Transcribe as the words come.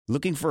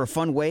Looking for a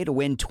fun way to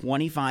win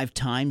 25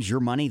 times your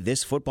money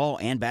this football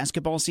and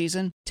basketball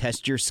season?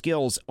 Test your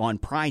skills on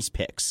Prize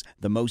Picks,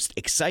 the most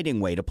exciting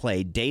way to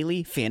play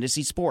daily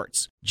fantasy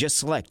sports. Just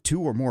select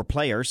 2 or more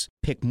players,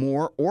 pick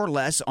more or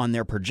less on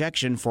their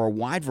projection for a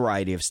wide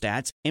variety of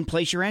stats, and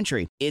place your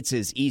entry. It's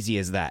as easy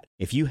as that.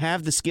 If you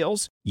have the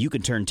skills, you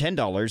can turn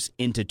 $10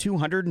 into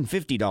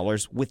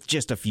 $250 with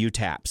just a few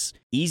taps.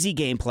 Easy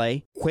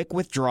gameplay, quick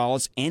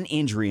withdrawals, and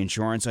injury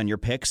insurance on your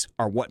picks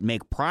are what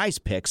make Prize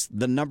Picks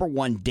the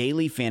 #1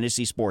 daily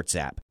fantasy sports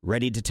app.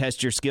 Ready to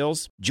test your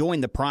skills?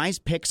 Join the Prize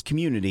Picks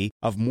community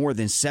of more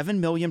than 7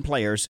 million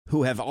players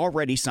who have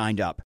already signed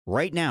up.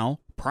 Right now,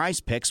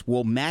 Prize Picks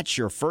will match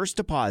your first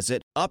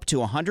deposit up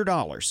to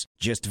 $100.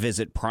 Just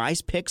visit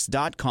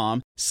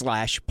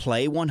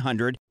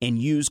prizepicks.com/play100 and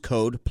use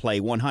code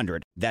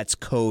play100. That's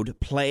code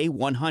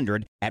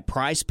play100 at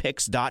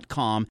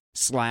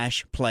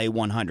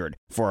prizepicks.com/play100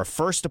 for a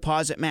first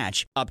deposit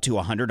match up to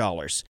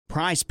 $100.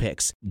 Prize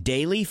Picks,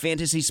 daily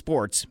fantasy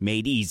sports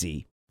made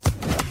easy.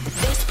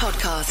 This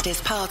podcast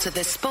is part of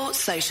the Sports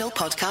Social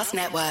Podcast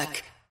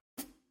Network.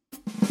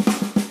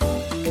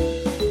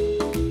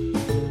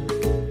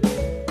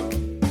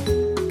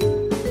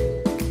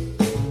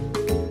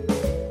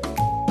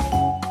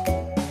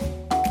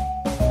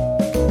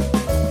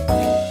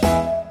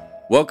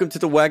 Welcome to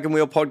the Wagon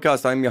Wheel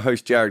podcast. I'm your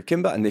host, Jared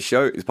Kimber, and this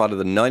show is part of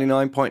the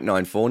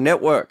 99.94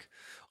 network.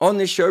 On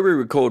this show, we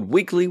record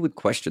weekly with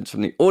questions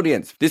from the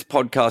audience. This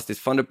podcast is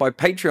funded by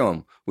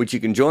Patreon, which you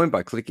can join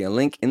by clicking a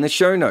link in the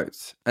show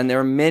notes. And there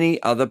are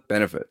many other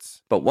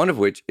benefits, but one of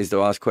which is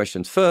to ask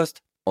questions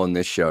first on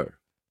this show,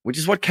 which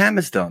is what Cam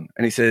has done.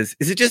 And he says,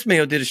 is it just me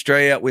or did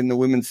Australia win the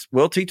Women's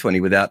World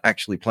T20 without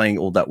actually playing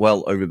all that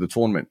well over the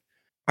tournament?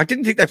 I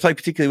didn't think they played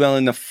particularly well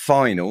in the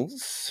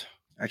finals.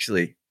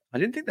 Actually, I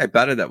didn't think they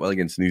batted that well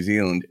against New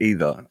Zealand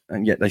either,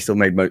 and yet they still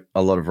made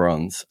a lot of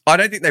runs. I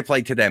don't think they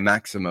played to their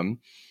maximum,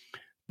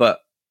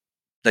 but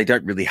they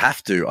don't really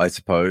have to, I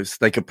suppose.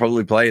 They could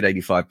probably play at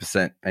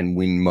 85% and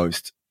win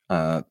most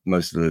of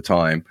the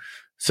time.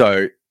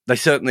 So they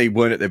certainly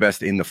weren't at their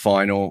best in the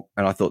final,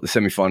 and I thought the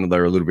semi-final they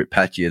were a little bit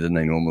patchier than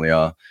they normally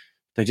are.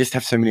 They just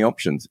have so many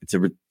options. It's a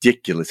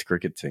ridiculous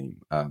cricket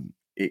team.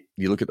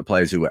 You look at the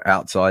players who are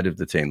outside of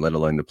the team, let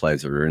alone the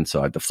players who are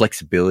inside, the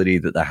flexibility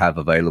that they have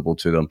available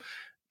to them.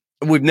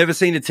 We've never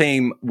seen a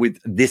team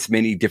with this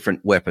many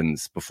different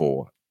weapons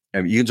before.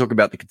 You can talk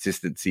about the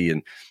consistency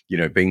and,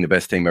 being the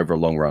best team over a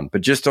long run,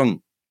 but just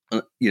on,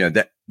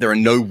 that there are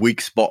no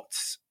weak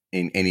spots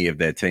in any of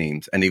their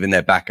teams, and even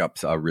their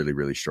backups are really,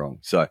 really strong.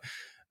 So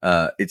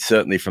it's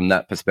certainly from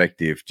that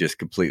perspective, just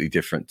completely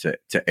different to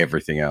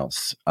everything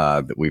else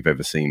that we've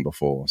ever seen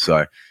before.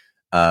 So,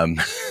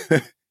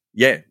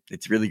 yeah,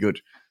 it's really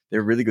good. They're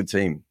a really good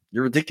team.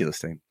 You're a ridiculous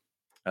team.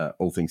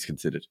 All things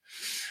considered.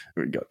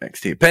 What we got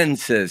next here? Penn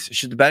says,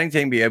 should the batting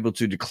team be able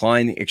to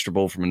decline the extra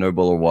ball from a no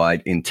ball or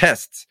wide in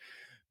tests?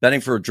 Batting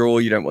for a draw,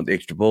 you don't want the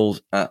extra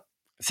balls.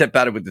 Set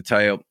batter with the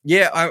tail.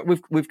 Yeah,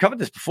 we've covered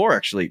this before,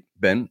 actually,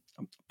 Ben.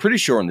 I'm pretty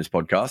sure on this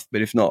podcast,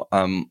 but if not,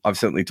 I've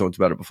certainly talked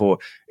about it before.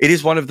 It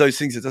is one of those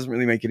things that doesn't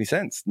really make any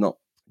sense. Not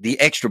the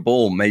extra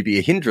ball may be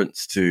a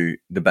hindrance to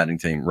the batting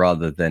team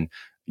rather than,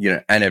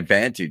 an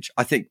advantage.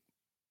 I think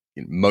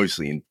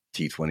mostly in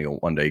T20 or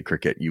one-day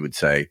cricket, you would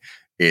say,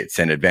 it's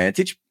an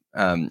advantage.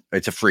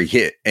 It's a free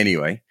hit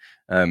anyway.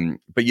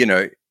 But,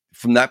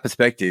 from that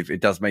perspective, it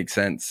does make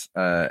sense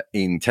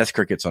in test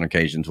crickets on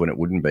occasions when it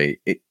wouldn't be.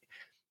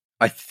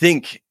 I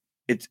think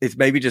it's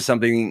maybe just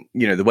something,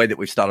 the way that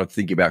we've started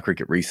thinking about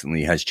cricket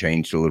recently has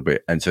changed a little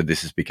bit. And so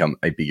this has become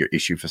a bigger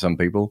issue for some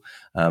people.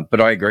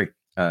 But I agree.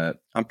 I'm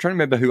trying to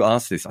remember who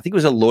asked this. I think it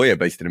was a lawyer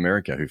based in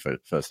America who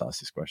first asked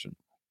this question.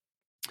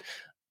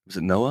 Was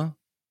it Noah?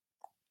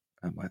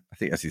 I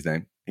think that's his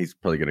name. He's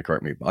probably going to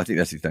correct me, but I think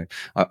that's his name.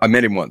 I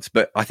met him once,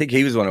 but I think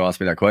he was the one who asked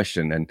me that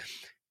question, and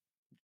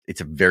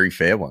it's a very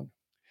fair one.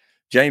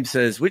 James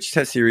says, which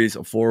test series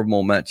of 4 or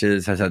more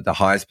matches has had the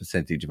highest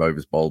percentage of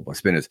overs bowled by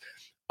spinners?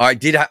 I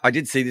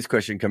did see this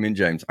question come in,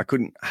 James. I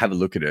couldn't have a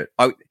look at it.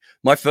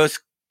 My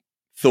first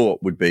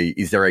thought would be,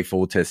 is there a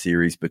 4-test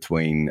series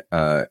between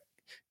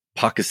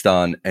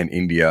Pakistan and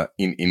India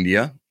in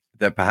India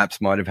that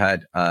perhaps might have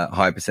had a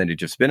high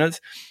percentage of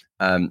spinners?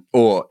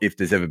 Or if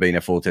there's ever been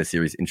a 4-test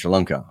series in Sri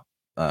Lanka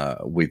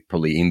with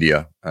probably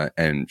India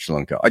and Sri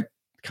Lanka. I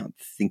can't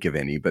think of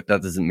any, but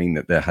that doesn't mean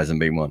that there hasn't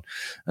been one.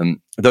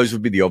 Those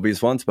would be the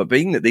obvious ones, but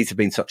being that these have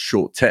been such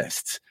short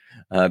tests,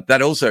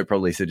 that also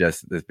probably suggests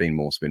that there's been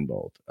more spin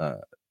bowled, a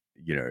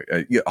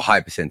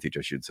high percentage,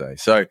 I should say.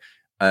 So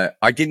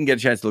I didn't get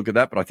a chance to look at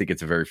that, but I think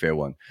it's a very fair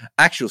one.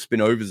 Actual spin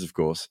overs, of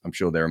course, I'm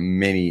sure there are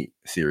many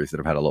series that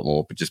have had a lot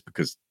more, but just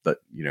because that,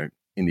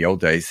 in the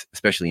old days,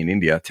 especially in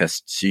India,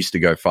 tests used to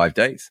go 5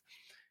 days.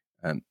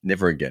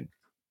 Never again.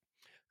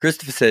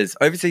 Christopher says,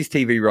 overseas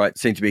TV rights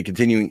seem to be a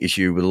continuing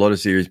issue with a lot of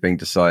series being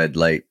decided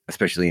late,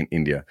 especially in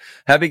India.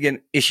 How big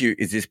an issue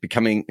is this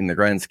becoming in the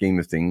grand scheme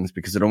of things?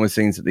 Because it almost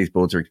seems that these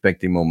boards are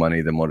expecting more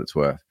money than what it's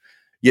worth.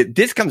 Yet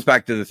this comes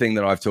back to the thing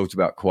that I've talked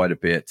about quite a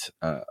bit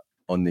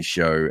on this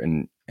show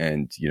and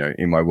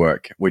in my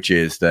work, which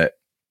is that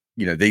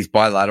these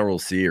bilateral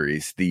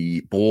series,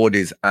 the board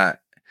is at.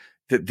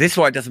 This is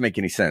why it doesn't make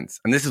any sense.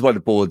 And this is why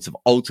the boards have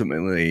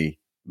ultimately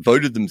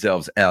voted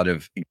themselves out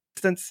of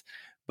existence,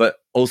 but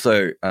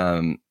also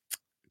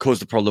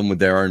caused a problem with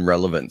their own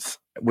relevance,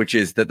 which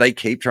is that they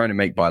keep trying to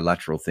make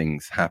bilateral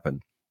things happen.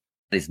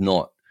 It's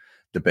not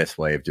the best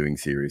way of doing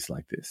series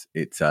like this.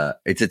 It's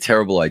a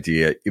terrible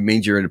idea. It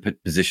means you're in a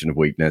position of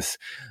weakness.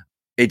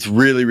 It's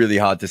really, really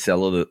hard to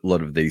sell a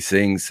lot of these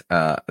things.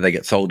 They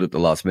get sold at the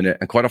last minute,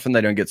 and quite often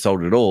they don't get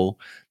sold at all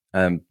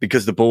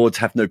because the boards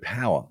have no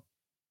power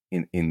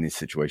in this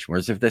situation.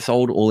 Whereas if they're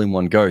sold all in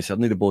one go,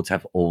 suddenly the boards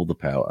have all the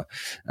power.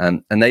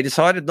 And they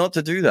decided not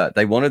to do that.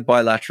 They wanted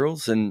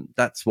bilaterals, and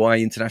that's why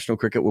international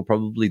cricket will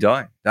probably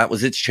die. That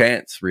was its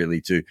chance,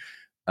 really, to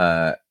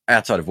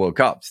outside of World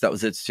Cups. That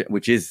was its,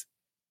 which is,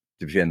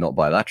 to be fair, not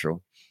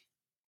bilateral.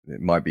 There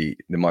might be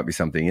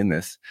something in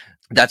this.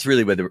 That's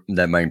really where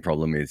their main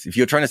problem is. If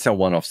you're trying to sell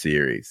one-off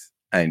series,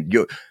 and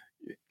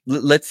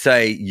let's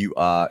say you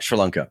are Sri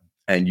Lanka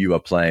and you are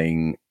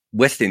playing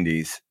West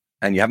Indies,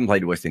 and you haven't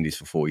played the West Indies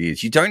for 4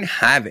 years, you don't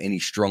have any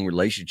strong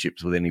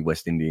relationships with any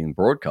West Indian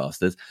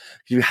broadcasters.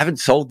 You haven't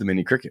sold them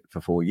any cricket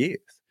for 4 years.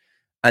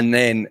 And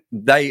then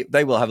they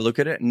will have a look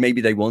at it, and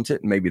maybe they want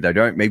it, and maybe they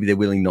don't. Maybe they're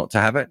willing not to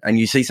have it. And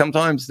you see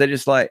sometimes they're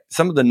just like,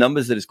 some of the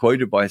numbers that is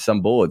quoted by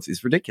some boards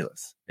is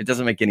ridiculous. It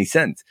doesn't make any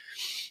sense.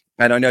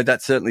 And I know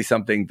that's certainly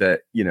something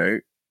that,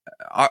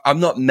 I'm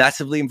not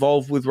massively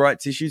involved with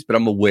rights issues, but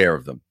I'm aware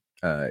of them.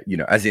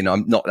 As in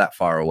I'm not that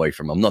far away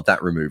from them. I'm not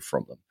that removed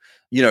from them.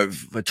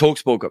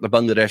 TalkSport got the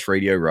Bangladesh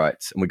radio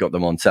rights, and we got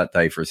them on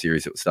Saturday for a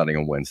series that was starting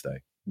on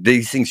Wednesday.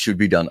 These things should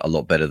be done a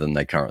lot better than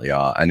they currently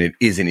are, and it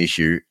is an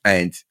issue.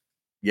 And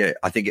yeah,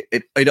 I think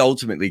it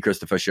ultimately,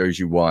 Christopher, shows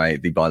you why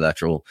the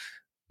bilateral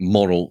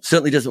model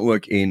certainly doesn't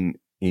work in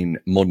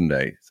modern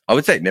days. I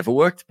would say it never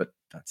worked, but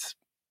that's,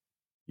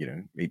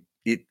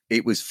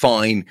 it was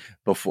fine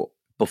before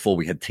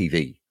we had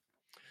TV.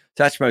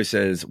 Tachmo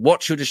says,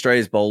 what should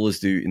Australia's bowlers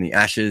do in the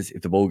Ashes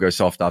if the ball goes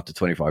soft after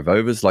 25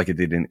 overs like it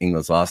did in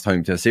England's last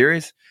home test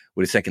series?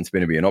 Would a second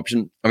spinner be an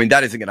option? I mean,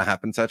 that isn't going to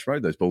happen,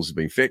 Tachmo. Those balls have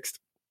been fixed.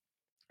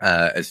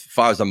 As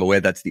far as I'm aware,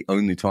 that's the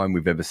only time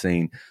we've ever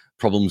seen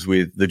problems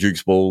with the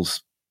Dukes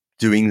balls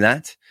doing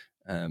that,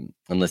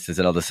 unless there's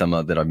another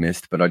summer that I've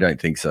missed, but I don't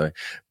think so.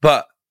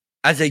 But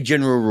as a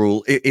general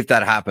rule, if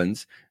that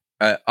happens,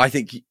 I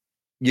think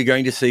you're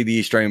going to see the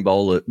Australian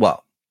bowler.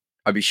 Well,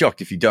 I'd be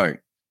shocked if you don't.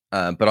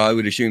 But I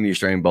would assume the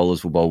Australian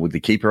bowlers will bowl with the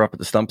keeper up at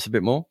the stumps a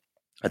bit more.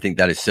 I think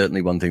that is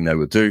certainly one thing they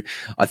will do.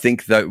 I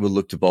think they will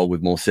look to bowl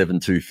with more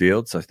 7-2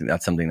 fields. I think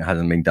that's something that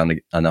hasn't been done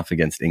enough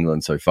against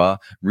England so far.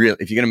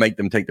 If you're going to make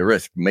them take the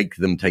risk, make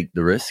them take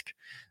the risk.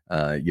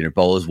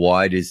 Bowlers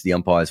wide as the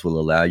umpires will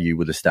allow you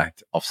with a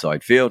stacked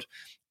offside field.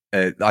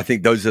 I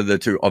think those are the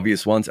two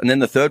obvious ones. And then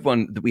the third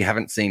one that we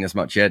haven't seen as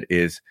much yet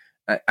is,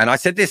 and I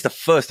said this the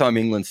first time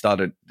England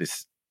started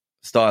this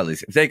style,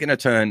 is if they're going to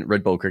turn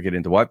red ball cricket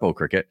into white ball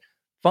cricket,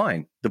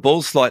 fine. The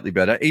ball's slightly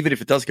better. Even if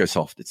it does go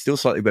soft, it's still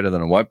slightly better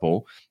than a white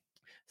ball.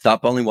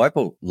 Start bowling white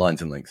ball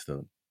lines and lengths to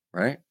them,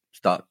 right?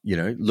 Start,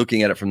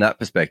 looking at it from that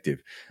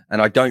perspective. And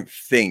I don't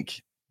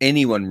think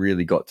anyone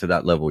really got to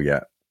that level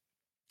yet.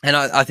 And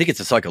I think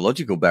it's a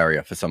psychological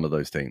barrier for some of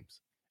those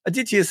teams.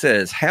 Aditya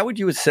says, how would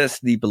you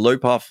assess the below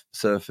par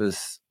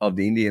surface of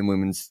the Indian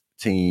women's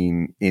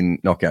team in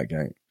knockout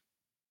game?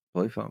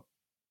 Below par.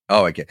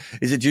 Oh, okay.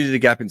 Is it due to the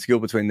gap in skill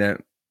between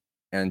them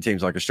and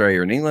teams like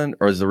Australia and England,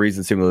 or is the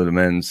reason similar to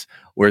men's,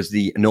 whereas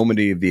the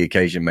enormity of the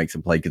occasion makes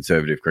them play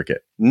conservative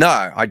cricket?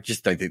 No, I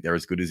just don't think they're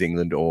as good as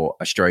England or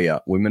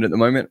Australia women at the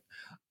moment.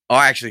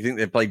 I actually think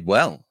they've played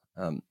well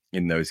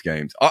in those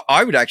games.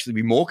 I would actually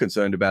be more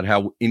concerned about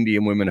how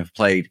Indian women have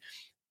played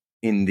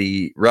in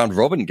the round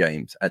robin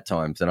games at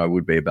times than I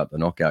would be about the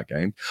knockout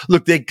game.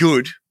 Look, they're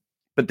good,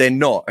 but they're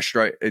not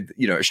Australia.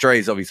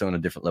 Australia's obviously on a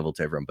different level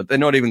to everyone, but they're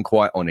not even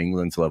quite on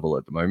England's level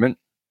at the moment.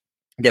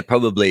 They're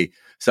probably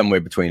somewhere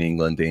between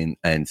England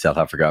and South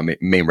Africa.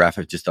 Me and Raf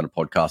have just done a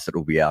podcast that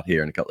will be out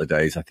here in a couple of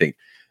days. I think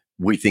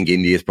we think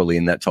India is probably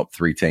in that top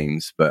three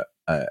teams, but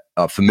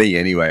for me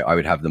anyway, I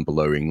would have them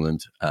below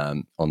England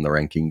on the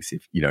rankings.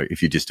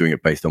 If you're just doing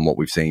it based on what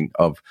we've seen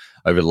of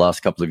over the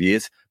last couple of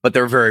years, but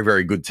they're a very,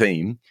 very good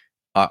team.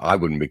 I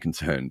wouldn't be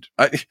concerned.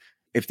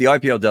 If the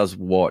IPL does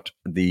what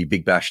the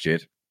Big Bash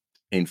did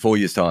in 4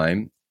 years'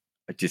 time,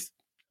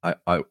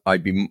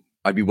 I'd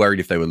be worried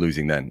if they were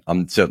losing then.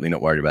 I'm certainly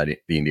not worried about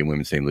the Indian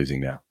women's team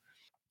losing now.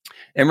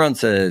 Emran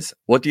says,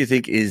 what do you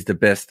think is the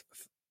best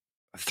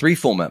three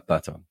format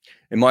batter?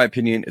 In my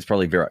opinion, it's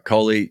probably Virat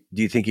Kohli.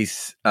 Do you think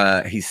he's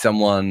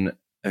someone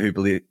who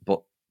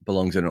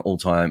belongs in an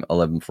all-time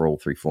 11 for all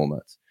three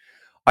formats?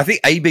 I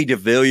think AB de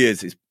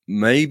Villiers is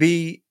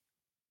maybe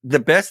the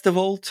best of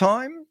all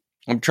time.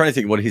 I'm trying to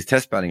think what his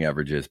test batting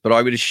average is, but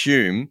I would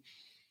assume,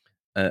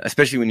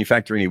 especially when you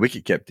factor any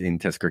wicket kept in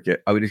Test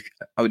cricket, I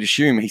would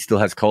assume he still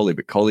has Kohli,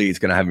 but Kohli is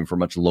going to have him for a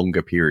much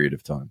longer period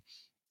of time,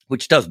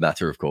 which does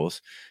matter, of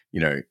course.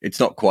 It's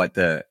not quite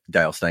the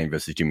Dale Steyn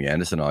versus Jimmy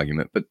Anderson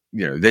argument, but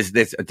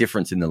there's a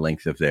difference in the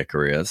length of their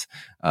careers,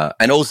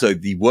 and also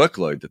the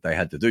workload that they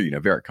had to do.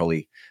 Virat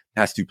Kohli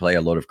has to play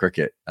a lot of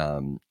cricket,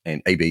 and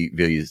AB de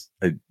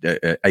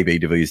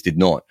Villiers did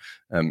not.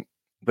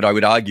 But I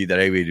would argue that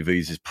AB de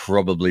Villiers is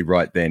probably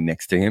right there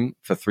next to him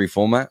for 3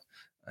 format.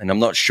 And I'm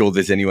not sure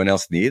there's anyone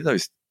else near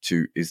those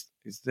two. Is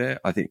there?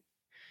 I think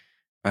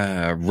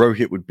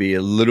Rohit would be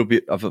a little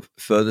bit of a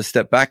further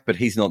step back, but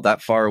he's not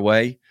that far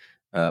away.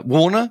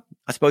 Warner,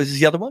 I suppose, is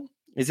the other one,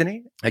 isn't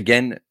he?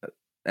 Again,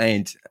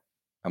 and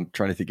I'm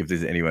trying to think if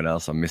there's anyone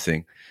else I'm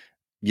missing.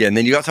 Yeah, and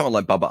then you got someone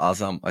like Baba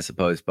Azam, I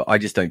suppose, but I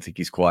just don't think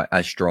he's quite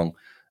as strong.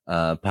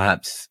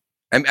 Perhaps,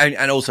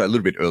 and also a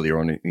little bit earlier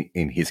on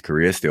in his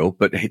career still,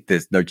 but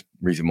there's no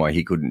reason why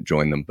he couldn't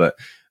join them. But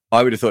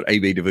I would have thought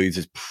AB de Villiers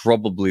is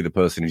probably the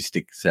person who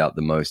sticks out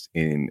the most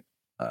in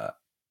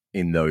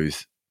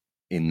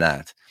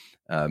that.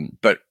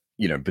 But,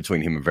 you know,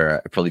 between him and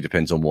Vera, it probably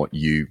depends on what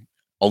you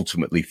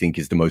ultimately think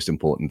is the most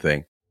important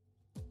thing.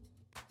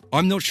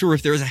 I'm not sure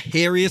if there is a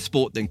hairier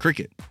sport than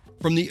cricket.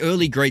 From the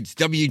early greats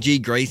W.G.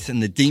 Grace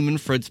and the demon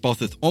Fred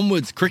Spofforth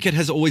onwards, cricket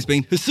has always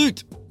been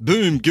Hirsute,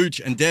 Boom, Gooch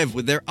and Dev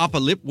with their upper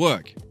lip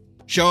work.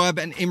 Shoaib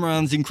and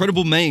Imran's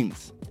incredible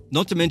mains.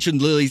 Not to mention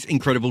Lily's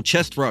incredible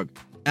chest rug.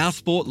 Our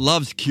sport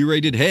loves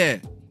curated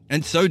hair.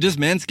 And so does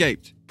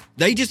Manscaped.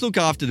 They just look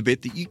after the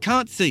bit that you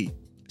can't see.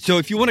 So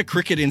if you want a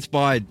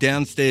cricket-inspired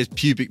downstairs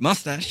pubic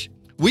mustache,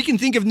 we can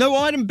think of no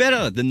item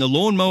better than the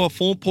Lawnmower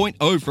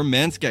 4.0 from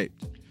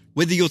Manscaped.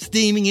 Whether you're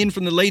steaming in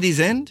from the ladies'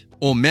 end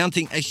or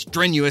mounting a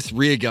strenuous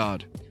rear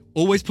guard,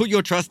 always put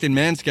your trust in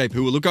Manscaped,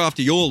 who will look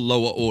after your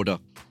lower order.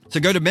 So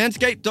go to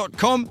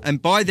manscaped.com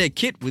and buy their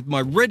kit with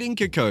my red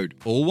inker code,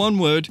 all one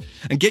word,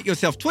 and get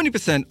yourself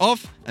 20%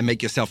 off and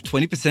make yourself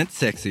 20%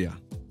 sexier.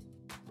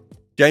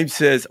 James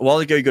says, a while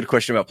ago you got a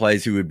question about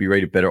players who would be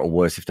rated better or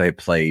worse if they had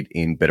played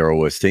in better or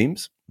worse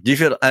teams. Do you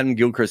feel Adam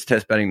Gilchrist's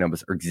test batting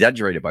numbers are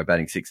exaggerated by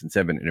batting 6 and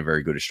 7 in a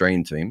very good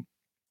Australian team?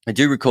 I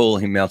do recall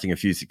him mounting a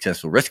few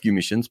successful rescue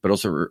missions, but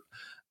also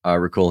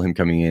recall him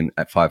coming in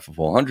at 5 for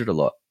 400 a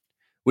lot.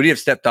 Would he have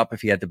stepped up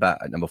if he had to bat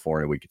at number 4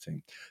 in a weaker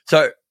team?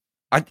 So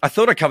I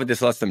thought I covered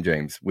this last time,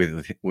 James,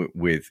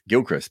 with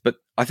Gilchrist, but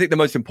I think the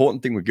most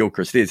important thing with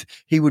Gilchrist is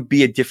he would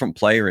be a different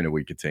player in a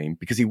weaker team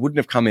because he wouldn't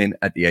have come in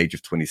at the age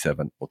of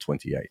 27 or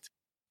 28.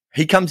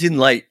 He comes in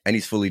late and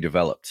he's fully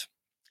developed.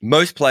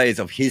 Most players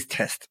of his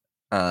test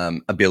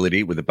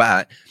ability with a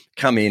bat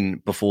come in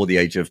before the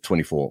age of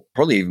 24,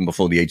 probably even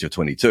before the age of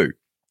 22.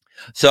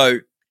 So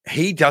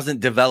he doesn't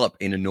develop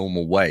in a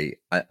normal way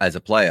as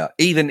a player.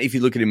 Even if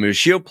you look at him as a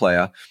Shield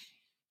player,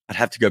 I'd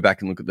have to go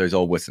back and look at those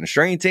old Western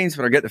Australian teams,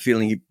 but I get the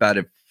feeling he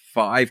batted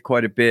 5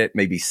 quite a bit,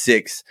 maybe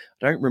 6.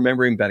 I don't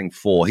remember him batting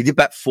 4. He did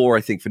bat 4,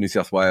 I think, for New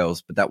South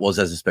Wales, but that was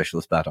as a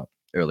specialist batter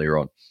earlier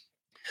on.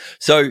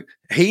 So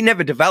he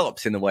never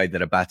develops in the way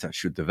that a batter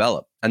should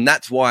develop. And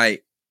that's why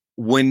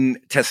when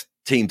test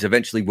teams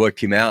eventually worked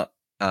him out,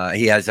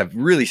 he has a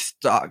really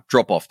stark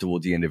drop-off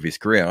towards the end of his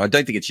career. And I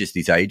don't think it's just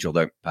his age,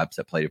 although perhaps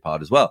that played a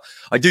part as well.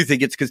 I do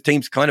think it's because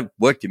teams kind of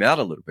worked him out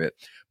a little bit.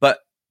 But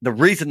the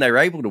reason they were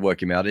able to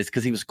work him out is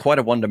because he was quite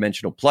a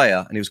one-dimensional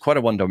player, and he was quite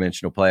a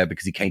one-dimensional player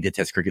because he came to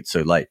test cricket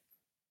so late.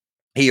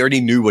 He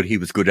already knew what he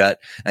was good at,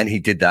 and he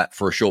did that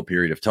for a short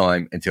period of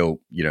time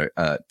until,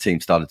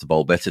 teams started to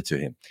bowl better to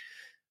him.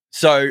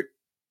 So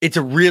it's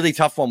a really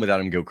tough one with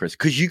Adam Gilchrist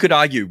because you could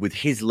argue with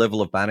his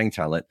level of batting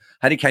talent,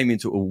 had he came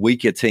into a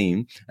weaker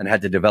team and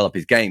had to develop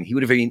his game, he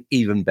would have been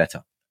even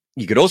better.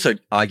 You could also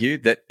argue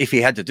that if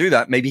he had to do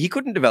that, maybe he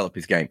couldn't develop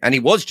his game. And he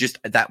was just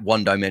that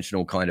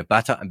one-dimensional kind of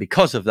batter. And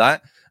because of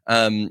that,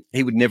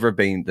 he would never have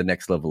been the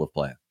next level of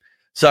player.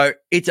 So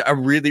it's a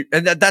really,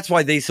 and that's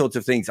why these sorts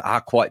of things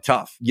are quite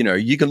tough. You know,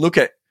 you can look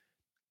at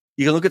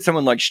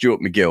someone like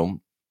Stuart McGill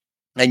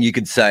and you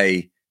could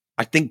say,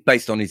 I think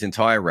based on his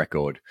entire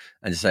record,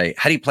 and say,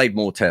 had he played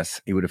more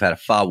tests, he would have had a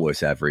far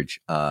worse average.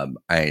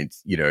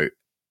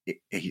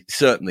 He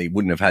certainly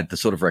wouldn't have had the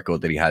sort of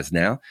record that he has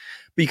now.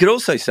 But you could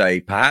also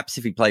say, perhaps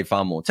if he played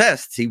far more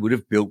tests, he would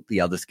have built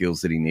the other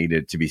skills that he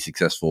needed to be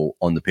successful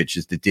on the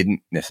pitches that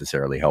didn't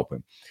necessarily help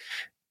him.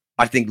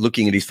 I think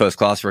looking at his first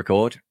class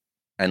record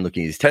and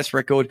looking at his test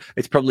record,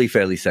 it's probably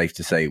fairly safe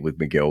to say with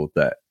McGill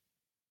that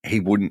he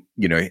wouldn't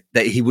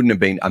have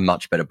been a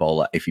much better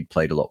bowler if he'd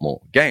played a lot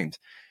more games.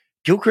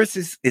 Gilchrist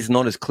is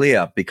not as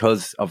clear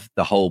because of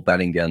the whole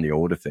batting down the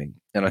order thing.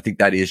 And I think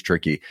that is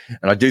tricky.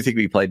 And I do think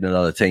if he played in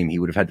another team, he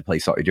would have had to play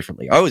slightly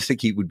differently. I always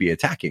think he would be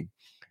attacking.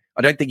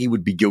 I don't think he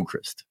would be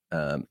Gilchrist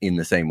in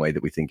the same way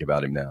that we think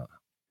about him now.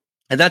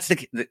 And that's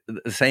the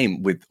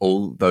same with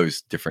all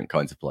those different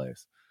kinds of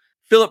players.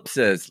 Philip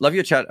says, love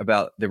your chat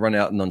about the run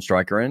out and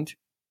non-striker end.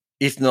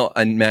 If not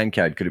a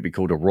man-cad, could it be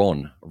called a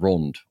rond,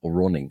 or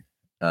ronning?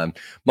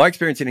 My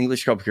experience in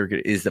English club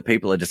cricket is that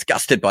people are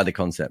disgusted by the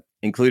concept,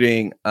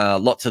 including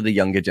lots of the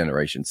younger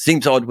generation.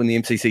 Seems odd when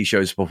the MCC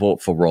shows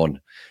support for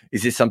Ron.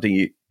 Is this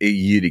something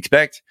you'd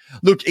expect?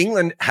 Look,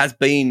 England has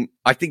been,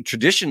 I think,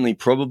 traditionally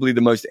probably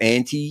the most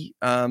anti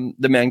the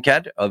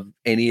Mancad of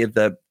any of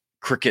the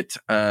cricket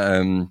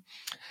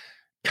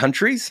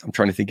countries. I'm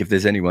trying to think if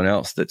there's anyone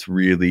else that's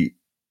really,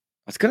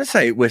 I was going to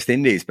say West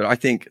Indies, but I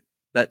think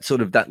that sort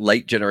of that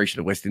late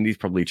generation of West Indies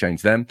probably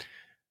changed them.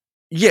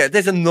 Yeah,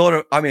 there's a lot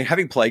of, I mean,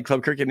 having played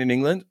club cricket in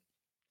England,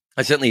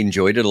 I certainly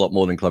enjoyed it a lot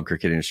more than club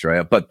cricket in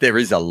Australia, but there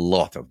is a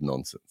lot of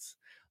nonsense,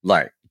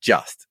 like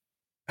just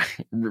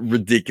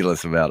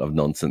ridiculous amount of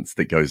nonsense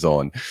that goes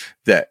on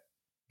that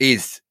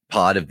is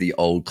part of the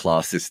old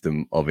class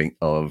system of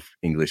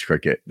English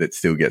cricket that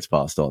still gets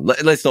passed on.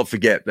 Let's not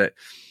forget that,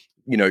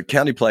 you know,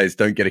 county players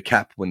don't get a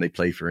cap when they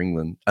play for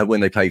England. When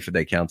they play for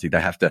their county,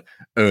 they have to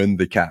earn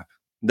the cap.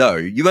 No,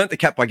 you earn the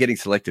cap by getting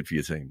selected for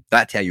your team.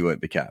 That's how you earn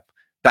the cap.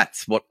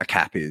 That's what a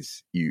cap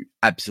is, you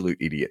absolute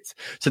idiots.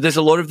 So there's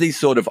a lot of these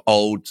sort of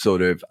old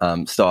sort of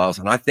styles.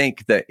 And I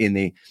think that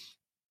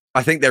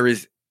I think there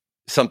is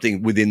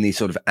something within the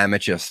sort of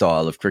amateur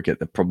style of cricket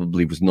that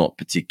probably was not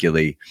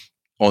particularly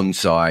on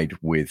side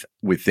with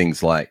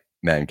things like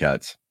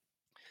man-cads.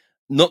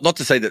 Not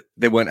to say that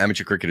there weren't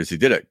amateur cricketers who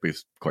did it,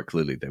 because quite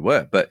clearly there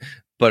were, but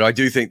I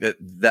do think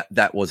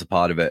that was a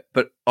part of it.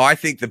 But I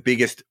think the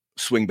biggest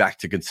swing back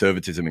to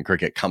conservatism in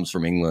cricket comes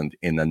from England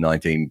in the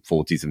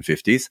 1940s and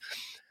 50s.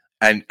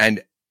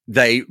 And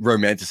they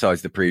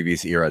romanticized the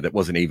previous era that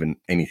wasn't even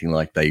anything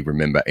like they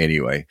remember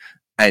anyway.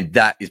 And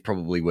that is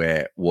probably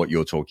where what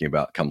you're talking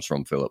about comes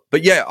from, Philip.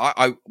 But yeah,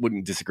 I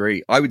wouldn't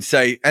disagree. I would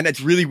say, and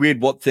it's really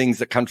weird what things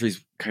that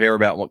countries care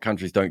about and what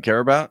countries don't care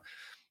about.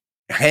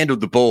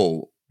 Handled the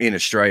ball in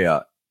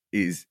Australia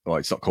is, well,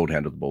 it's not called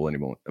handle the ball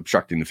anymore,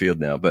 obstructing the field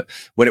now. But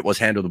when it was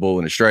handle the ball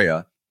in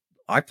Australia,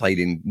 I played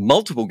in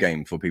multiple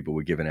games where people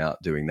were given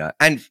out doing that.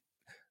 And,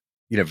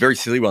 you know, very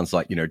silly ones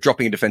like, you know,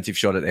 dropping a defensive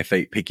shot at their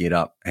feet, picking it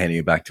up, handing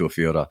it back to a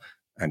fielder.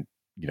 And,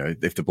 you know,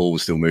 if the ball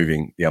was still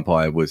moving, the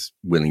umpire was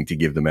willing to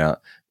give them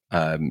out,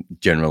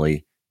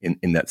 generally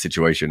in that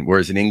situation.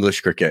 Whereas in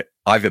English cricket,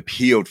 I've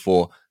appealed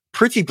for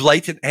pretty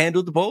blatant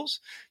handle the balls.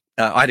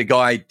 I had a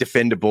guy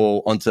defend a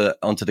ball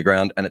onto the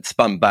ground and it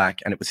spun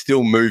back and it was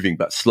still moving,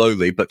 but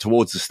slowly, but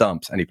towards the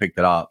stumps, and he picked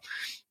it up.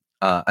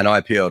 And I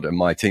appealed and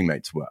my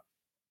teammates were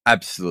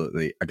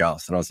absolutely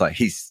aghast. And I was like,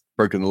 he's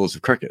broken the laws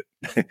of cricket.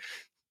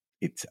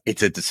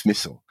 It's a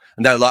dismissal.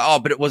 And they were like, oh,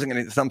 but it wasn't going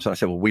to hit the stumps. And I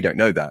said, well, we don't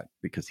know that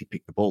because he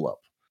picked the ball up.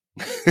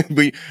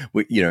 we,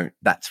 you know,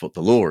 that's what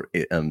the law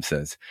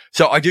says.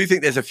 So I do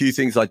think there's a few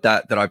things like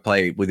that I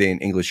play within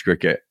English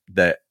cricket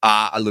that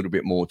are a little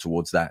bit more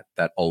towards that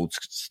old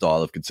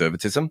style of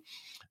conservatism.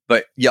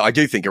 But yeah, I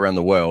do think around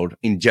the world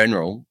in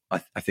general, I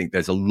think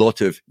there's a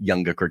lot of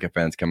younger cricket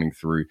fans coming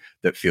through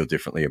that feel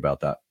differently about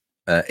that.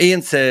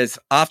 Ian says,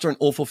 after an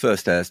awful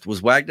first test,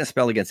 was Wagner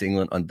spell against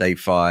England on day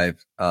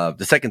 5?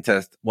 The second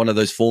test, one of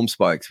those form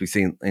spikes we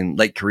see in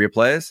late career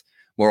players,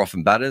 more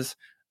often batters.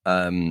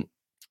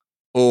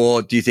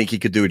 Or do you think he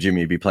could do a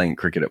Jimmy, be playing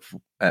cricket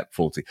at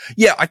 40?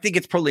 Yeah, I think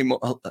it's probably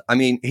more. I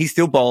mean, he's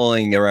still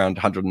bowling around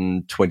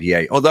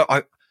 128. Although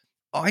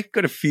I've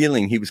got a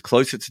feeling he was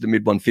closer to the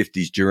mid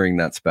 150s during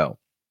that spell.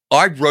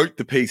 I wrote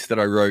the piece that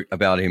I wrote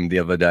about him the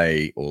other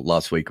day or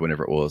last week,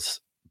 whenever it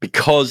was,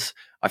 because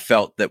I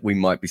felt that we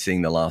might be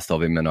seeing the last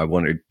of him. And I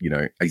wanted, you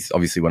know, he's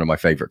obviously one of my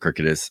favorite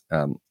cricketers,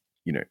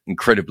 you know,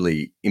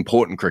 incredibly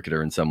important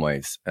cricketer in some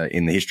ways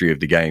in the history of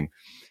the game.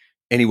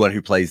 Anyone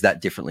who plays that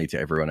differently to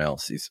everyone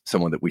else is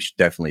someone that we should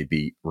definitely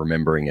be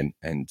remembering.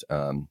 And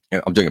I'm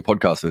doing a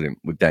podcast with him,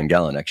 with Dan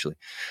Gallen, actually.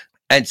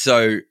 And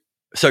so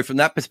from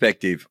that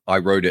perspective, I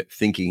wrote it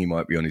thinking he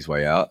might be on his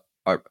way out.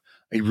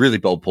 He really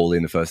bowled poorly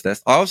in the first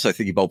test. I also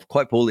think he bowled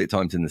quite poorly at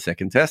times in the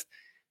second test,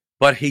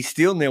 but he's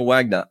still Neil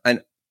Wagner.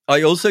 And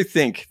I also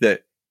think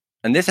that,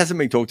 and this hasn't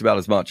been talked about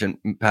as much, and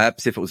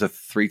perhaps if it was a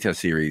 3-test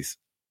series,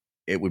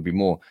 it would be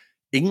more.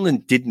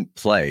 England didn't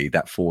play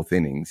that fourth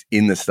innings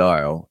in the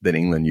style that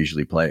England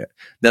usually play it.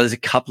 Now, there's a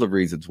couple of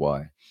reasons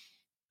why.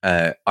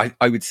 I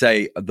would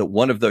say that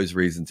one of those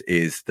reasons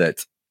is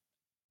that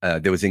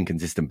there was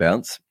inconsistent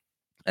bounce,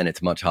 and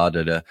it's much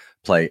harder to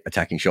play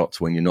attacking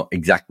shots when you're not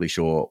exactly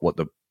sure what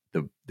the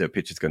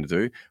pitch is going to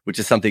do, which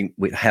is something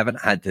we haven't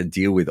had to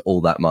deal with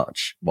all that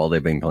much while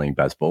they've been playing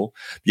baseball.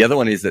 The other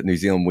one is that New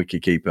Zealand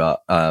wicketkeeper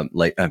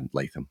Latham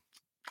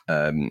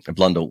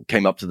Blundell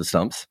came up to the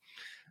stumps.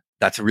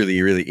 That's a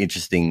really, really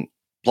interesting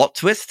plot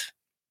twist.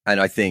 And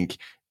I think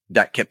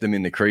that kept them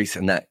in the crease.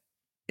 And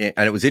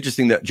it was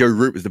interesting that Joe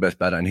Root was the best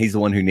batter, and he's the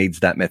one who needs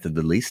that method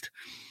the least.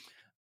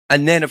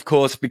 And then, of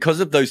course,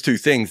 because of those two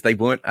things, they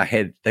weren't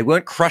ahead. They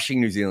weren't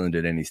crushing New Zealand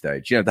at any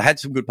stage. You know, they had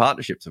some good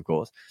partnerships, of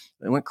course.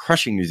 They weren't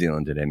crushing New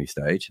Zealand at any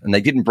stage, and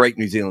they didn't break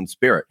New Zealand's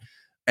spirit.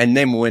 And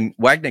then when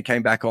Wagner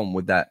came back on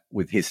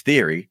with his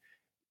theory,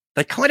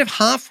 they kind of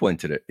half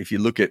went at it. If you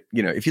look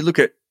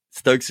at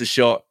Stokes'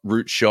 shot,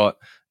 Root's shot,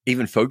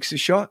 even Folkes'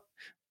 shot,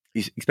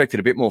 he's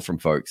expected a bit more from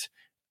Folkes.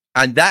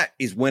 And that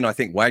is when I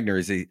think Wagner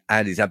is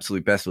at his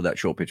absolute best with that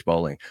short pitch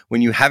bowling.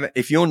 When you have it,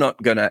 if you're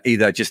not going to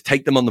either just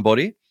take them on the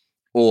body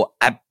or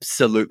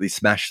absolutely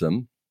smash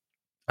them,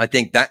 I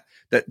think that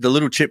the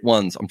little chip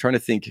ones, I'm trying to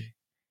think,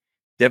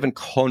 Devon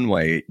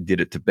Conway did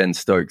it to Ben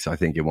Stokes, I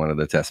think, in one of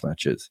the test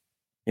matches.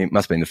 It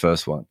must have been the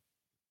first one.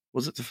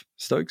 Was it to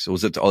Stokes or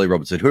was it to Ollie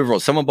Robertson? Whoever it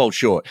was, someone bowled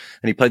short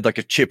and he played like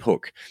a chip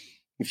hook.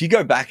 If you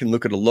go back and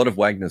look at a lot of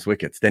Wagner's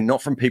wickets, they're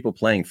not from people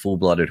playing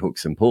full-blooded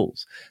hooks and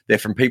pulls. They're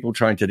from people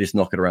trying to just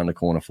knock it around the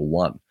corner for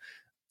one.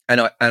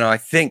 And I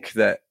think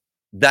that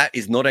that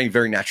is not a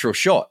very natural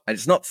shot. And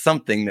it's not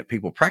something that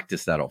people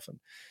practice that often.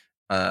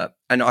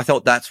 And I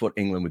thought that's what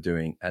England were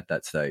doing at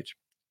that stage.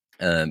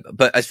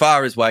 But as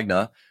far as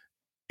Wagner,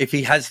 if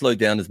he has slowed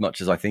down as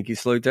much as I think he's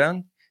slowed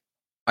down,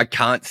 I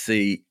can't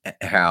see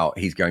how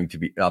he's going to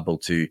be able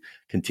to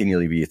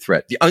continually be a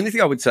threat. The only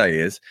thing I would say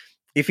is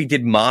if he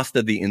did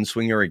master the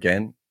in-swinger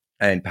again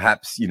and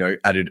perhaps,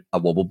 added a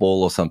wobble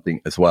ball or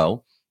something as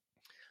well,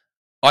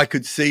 I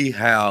could see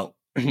how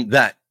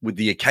that with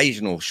the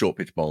occasional short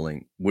pitch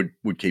bowling would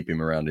keep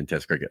him around in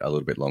Test cricket a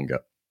little bit longer.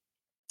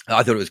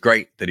 I thought it was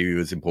great that he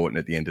was important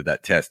at the end of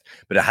that test,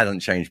 but it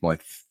hasn't changed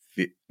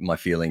my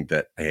feeling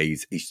that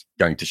he's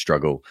going to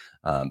struggle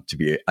to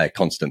be a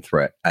constant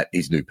threat at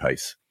his new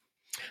pace.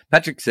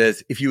 Patrick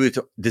says, if you were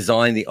to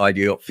design the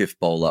ideal fifth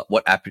bowler,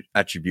 what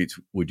attributes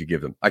would you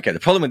give them? Okay, the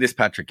problem with this,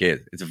 Patrick,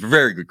 is it's a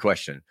very good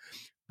question,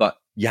 but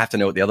you have to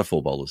know what the other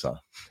four bowlers are.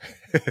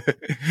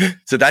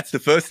 So that's the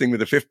first thing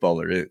with a fifth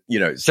bowler.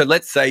 So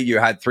let's say you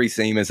had three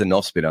seamers and an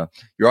off spinner.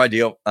 Your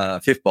ideal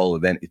fifth bowler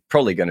then is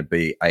probably going to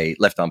be a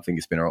left arm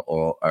finger spinner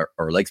or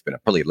a leg spinner,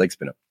 probably a leg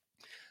spinner.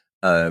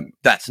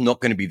 That's not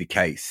going to be the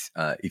case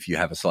if you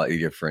have a slightly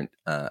different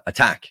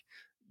attack.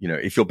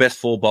 If your best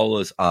four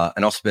bowlers are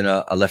an off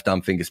spinner, a left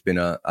arm finger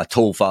spinner, a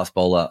tall fast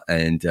bowler,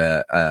 and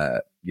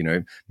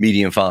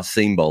medium fast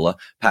seam bowler,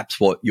 perhaps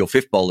you want your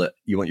fifth bowler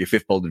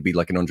to be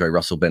like an Andre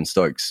Russell, Ben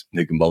Stokes,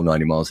 who can bowl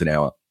 90 miles an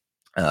hour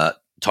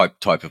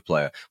type of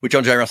player, which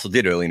Andre Russell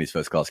did early in his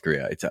first class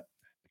career. It's a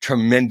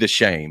tremendous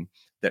shame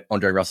that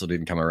Andre Russell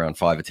didn't come around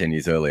 5 or 10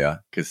 years earlier,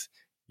 because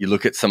you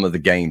look at some of the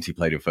games he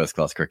played in first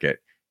class cricket,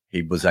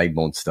 he was a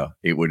monster.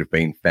 It would have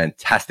been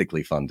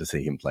fantastically fun to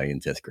see him play in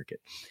Test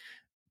cricket.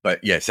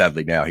 But yeah,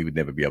 sadly now he would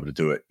never be able to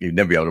do it. He'd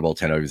never be able to bowl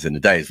 10 overs in a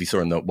day, as we saw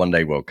in the One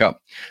Day World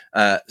Cup.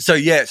 So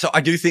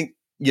I do think,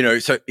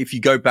 so if you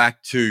go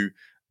back to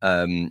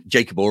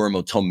Jacob Oram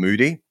or Tom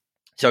Moody,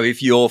 so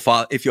if your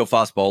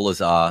fast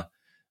bowlers are,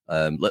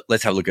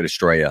 let's have a look at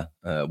Australia,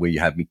 where you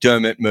have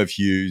McDermott, Merv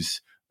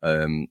Hughes,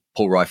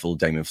 Paul Rifle,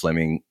 Damon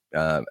Fleming,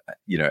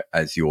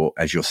 as your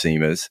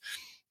seamers,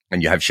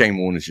 and you have Shane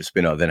Warne as your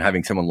spinner, then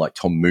having someone like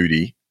Tom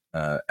Moody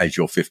as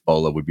your fifth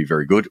bowler would be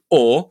very good.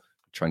 Or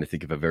trying to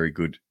think of a very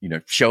good,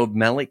 Shoaib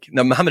Malik.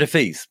 No, Mohammad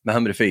Hafiz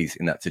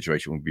in that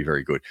situation would be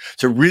very good.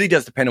 So it really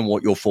does depend on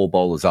what your four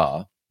bowlers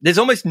are. There's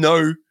almost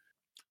no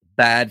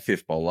bad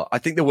fifth bowler. I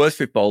think the worst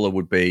fifth bowler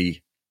would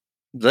be,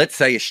 let's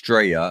say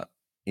Australia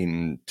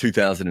in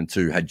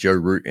 2002 had Joe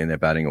Root in their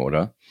batting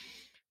order.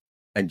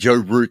 And Joe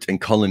Root and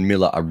Colin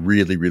Miller are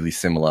really, really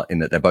similar in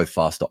that they're both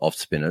faster off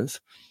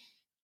spinners.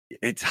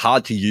 It's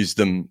hard to use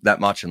them that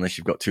much unless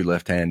you've got two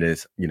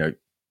left-handers,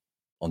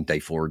 on day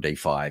 4 or day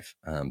 5,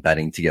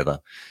 batting together.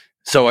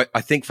 So I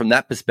think from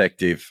that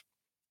perspective,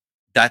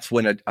 that's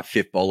when a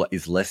fifth bowler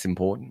is less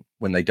important,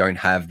 when they don't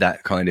have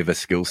that kind of a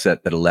skill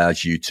set that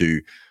allows you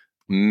to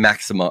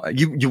maximize.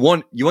 You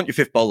want your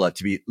fifth bowler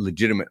to be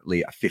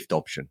legitimately a fifth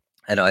option.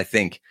 And I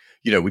think,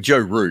 with Joe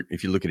Root,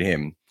 if you look at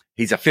him,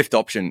 he's a fifth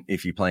option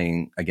if you're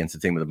playing against a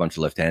team with a bunch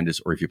of left-handers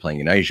or if you're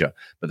playing in Asia.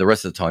 But the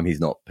rest of the time, he's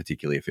not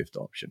particularly a fifth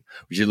option.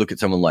 If you look at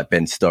someone like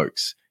Ben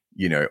Stokes,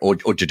 or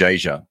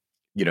Jadeja,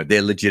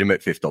 they're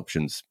legitimate fifth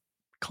options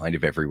kind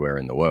of everywhere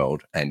in the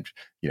world. And,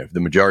 the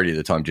majority of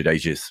the time,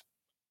 Jadeja's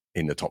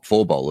in the top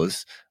 4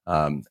 bowlers.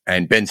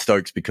 And Ben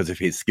Stokes, because of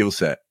his skill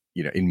set,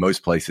 in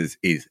most places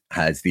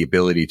has the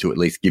ability to at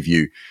least give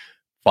you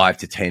 5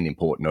 to 10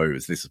 important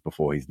overs. This is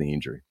before his knee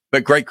injury.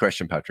 But great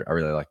question, Patrick. I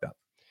really like that.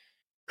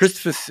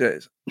 Christopher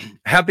says,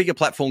 how big a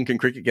platform can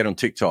cricket get on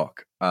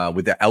TikTok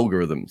with their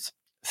algorithms?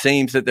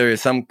 Seems that there are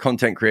some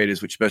content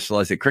creators which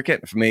specialize in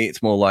cricket. For me,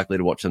 it's more likely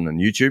to watch them than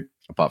YouTube,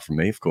 apart from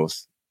me, of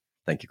course.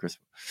 Thank you,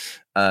 Christopher.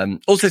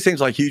 Also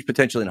seems like huge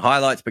potential in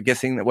highlights, but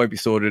guessing that won't be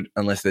sorted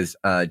unless there's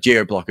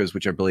geo blockers,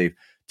 which I believe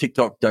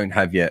TikTok don't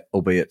have yet,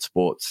 albeit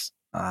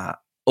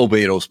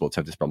all sports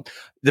have this problem.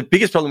 The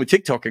biggest problem with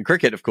TikTok and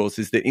cricket, of course,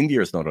 is that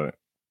India is not on it.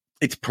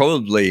 It's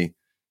probably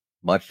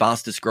my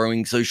fastest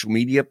growing social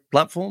media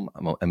platform,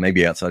 and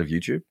maybe outside of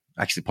YouTube.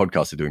 Actually,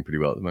 podcasts are doing pretty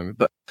well at the moment.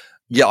 But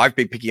yeah, I've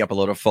been picking up a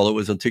lot of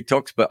followers on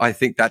TikToks, but I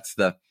think that's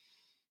the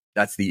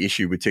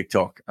issue with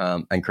TikTok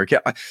and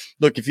cricket.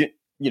 Look, if you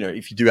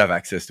do have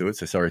access to it,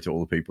 so sorry to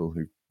all the people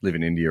who live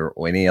in India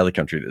or any other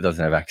country that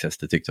doesn't have access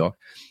to TikTok.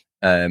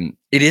 I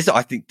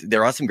think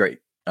there are some great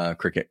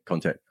cricket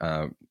content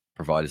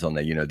providers on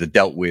there. The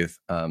Dealt With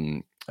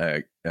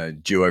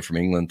duo from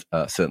England,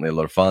 certainly a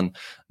lot of fun.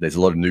 There's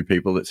a lot of new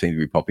people that seem to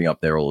be popping up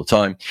there all the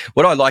time.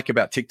 What I like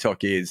about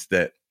TikTok is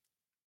that,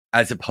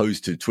 as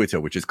opposed to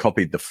Twitter, which has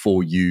copied the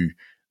For You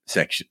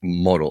section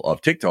model of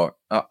TikTok,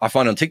 I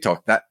find on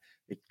TikTok that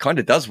it kind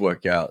of does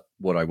work out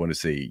what I want to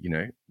see,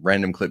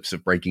 random clips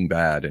of Breaking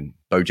Bad and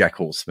BoJack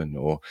Horseman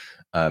or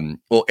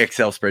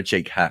Excel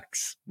spreadsheet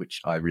hacks, which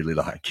I really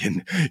like.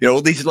 And,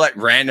 all these like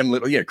random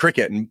little,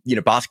 cricket and,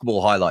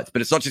 basketball highlights,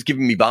 but it's not just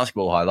giving me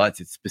basketball highlights.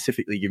 It's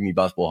specifically giving me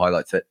basketball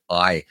highlights that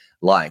I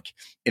like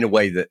in a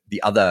way that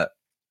the other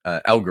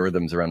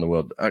algorithms around the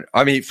world,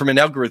 I mean, from an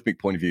algorithmic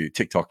point of view,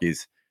 TikTok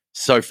is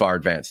so far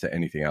advanced to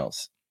anything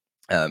else.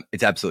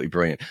 It's absolutely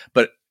brilliant.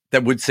 But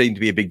that would seem to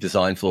be a big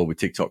design flaw with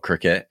TikTok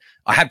cricket.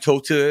 I have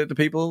talked to the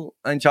people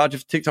in charge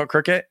of TikTok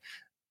cricket,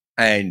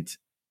 and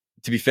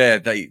to be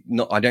fair,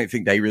 I don't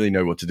think they really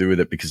know what to do with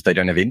it because they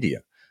don't have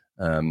India.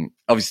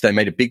 Obviously, they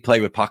made a big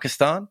play with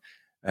Pakistan.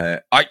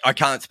 I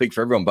can't speak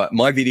for everyone, but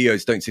my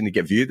videos don't seem to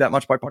get viewed that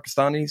much by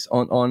Pakistanis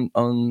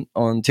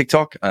on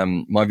TikTok.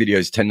 My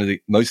videos tend to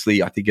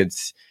mostly, I think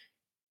it's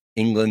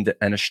England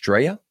and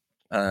Australia.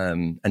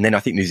 And then I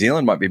think New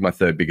Zealand might be my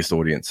third biggest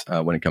audience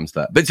when it comes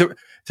to that. But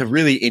it's a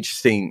really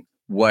interesting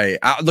way.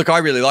 Look, I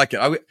really like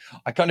it.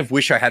 I kind of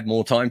wish I had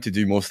more time to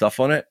do more stuff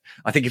on it.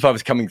 I think if I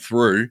was coming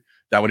through,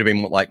 that would have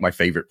been like my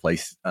favorite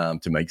place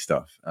to make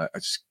stuff.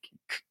 It's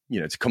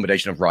a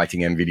combination of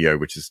writing and video,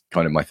 which is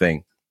kind of my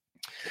thing.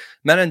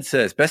 Manan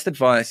says, best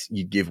advice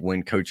you give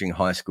when coaching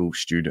high school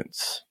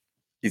students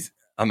is,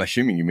 I'm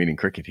assuming you mean in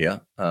cricket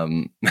here.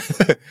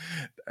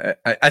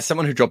 As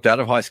someone who dropped out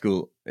of high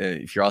school,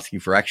 if you're asking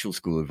for actual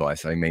school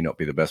advice, I may not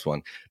be the best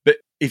one. But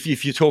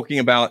if you're talking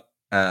about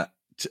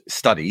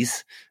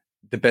studies,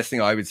 the best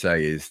thing I would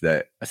say is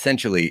that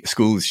essentially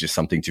school is just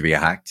something to be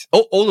hacked.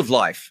 All of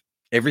life,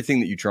 everything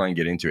that you try and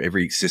get into,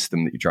 every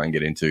system that you try and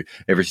get into,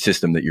 every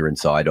system that you're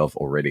inside of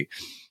already,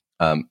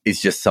 is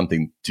just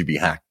something to be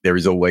hacked. There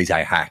is always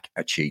a hack,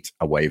 a cheat,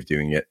 a way of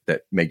doing it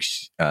that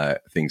makes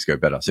things go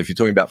better. So if you're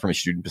talking about from a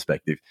student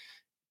perspective,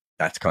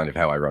 that's kind of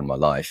how I run my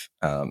life.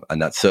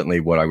 And that's certainly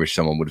what I wish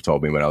someone would have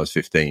told me when I was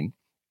 15.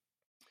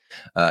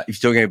 If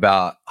you're talking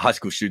about high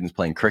school students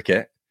playing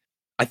cricket,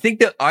 I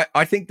think that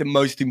I think the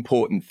most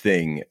important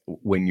thing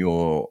when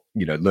you're,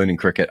 learning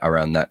cricket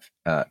around that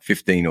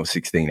 15 or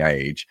 16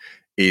 age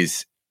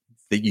is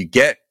that you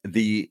get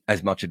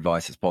as much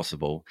advice as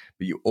possible,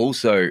 but you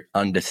also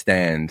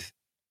understand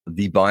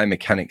the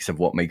biomechanics of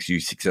what makes you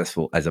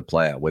successful as a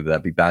player, whether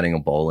that be batting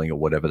or bowling or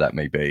whatever that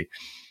may be.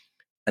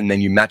 And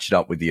then you match it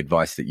up with the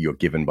advice that you're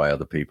given by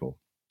other people.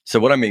 So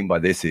what I mean by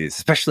this is,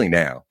 especially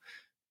now,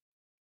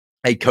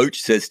 a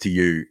coach says to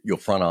you, your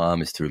front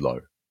arm is too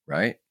low,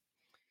 right?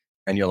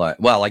 And you're like,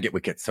 well, I get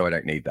wickets, so I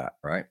don't need that,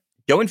 right?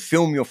 Go and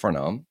film your front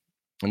arm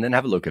and then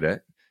have a look at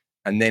it.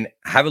 And then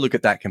have a look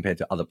at that compared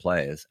to other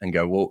players and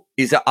go, well,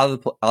 is there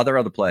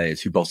other players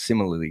who bowl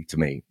similarly to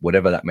me,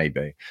 whatever that may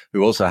be,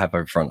 who also have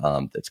a front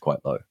arm that's quite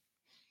low?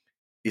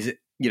 Is it,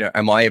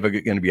 am I ever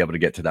going to be able to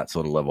get to that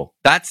sort of level?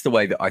 That's the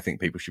way that I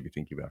think people should be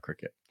thinking about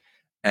cricket.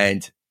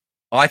 And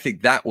I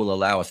think that will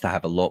allow us to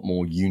have a lot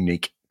more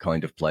unique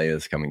kind of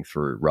players coming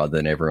through rather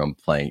than everyone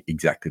playing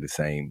exactly the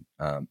same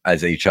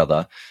as each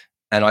other.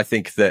 And I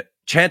think that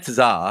chances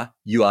are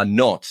you are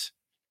not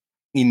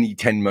in the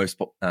 10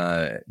 most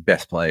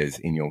best players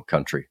in your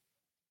country.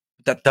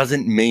 That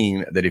doesn't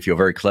mean that if you're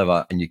very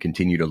clever and you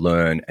continue to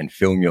learn and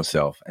film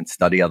yourself and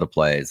study other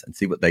players and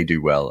see what they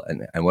do well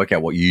and work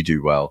out what you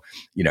do well,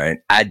 and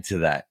add to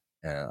that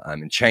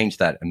and change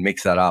that and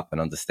mix that up and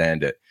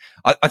understand it.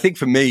 I think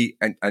for me,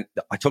 and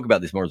I talk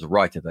about this more as a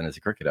writer than as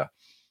a cricketer,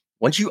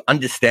 once you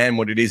understand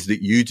what it is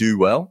that you do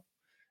well,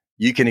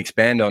 you can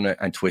expand on it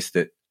and twist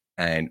it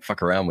and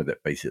fuck around with it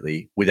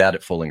basically without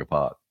it falling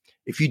apart.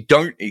 If you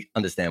don't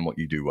understand what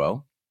you do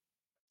well,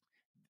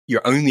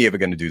 you're only ever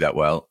going to do that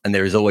well. And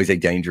there is always a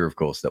danger, of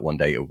course, that one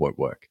day it won't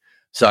work.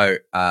 So,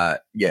 I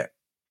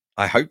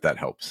hope that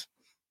helps.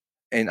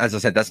 And as I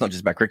said, that's not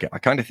just about cricket. I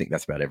kind of think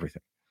that's about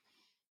everything.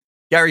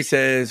 Gary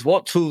says,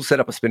 what tools set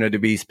up a spinner to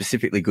be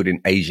specifically good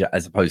in Asia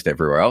as opposed to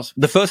everywhere else?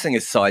 The first thing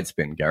is side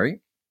spin, Gary.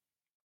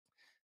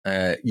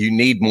 You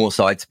need more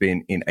side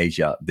spin in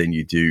Asia than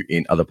you do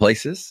in other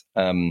places.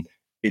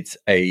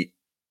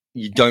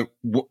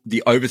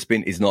 The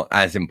overspin is not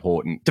as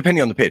important,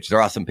 depending on the pitch.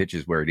 There are some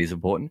pitches where it is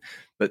important,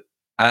 but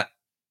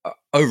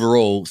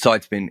overall,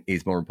 side spin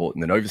is more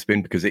important than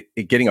overspin because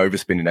getting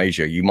overspin in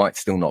Asia, you might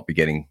still not be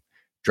getting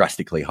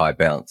drastically high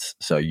bounce.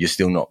 So you're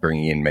still not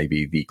bringing in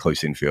maybe the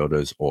close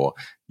infielders or,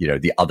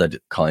 the other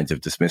kinds of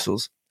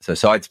dismissals. So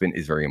side spin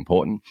is very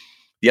important.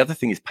 The other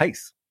thing is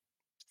pace.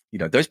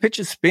 Those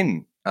pitches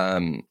spin.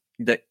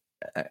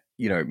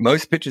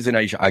 Most pitches in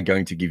Asia are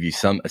going to give you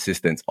some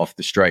assistance off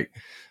the straight.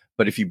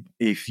 But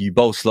if you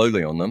bowl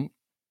slowly on them,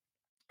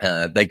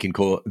 they can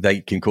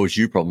cause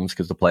you problems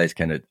because the players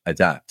can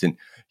adapt. And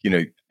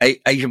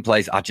Asian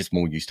players are just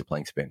more used to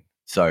playing spin,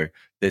 so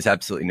there's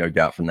absolutely no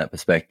doubt from that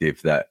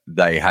perspective that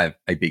they have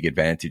a big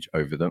advantage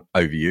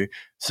over you.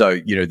 So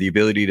the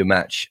ability to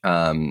match,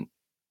 moving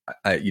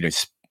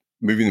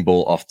the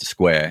ball off the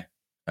square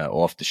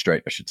or off the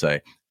straight, I should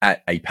say,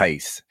 at a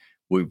pace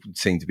would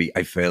seem to be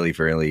a fairly,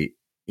 fairly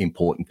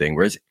important thing.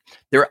 Whereas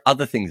there are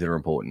other things that are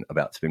important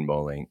about spin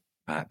bowling,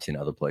 perhaps in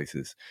other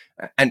places.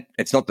 And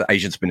it's not that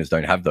Asian spinners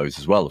don't have those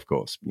as well, of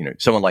course.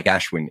 Someone like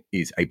Ashwin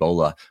is a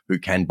bowler who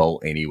can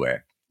bowl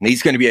anywhere. And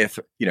he's going to be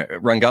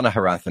Rangana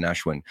Harath and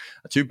Ashwin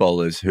are two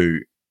bowlers who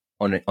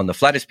on the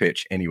flattest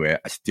pitch anywhere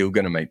are still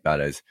going to make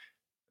batters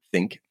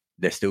think.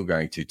 They're still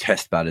going to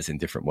test batters in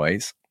different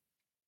ways.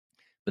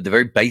 But the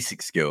very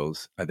basic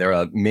skills, there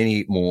are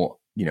many more,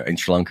 in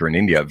Sri Lanka and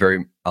India,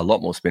 very a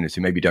lot more spinners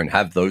who maybe don't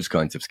have those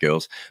kinds of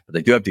skills, but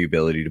they do have the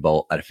ability to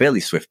bowl at a fairly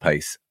swift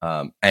pace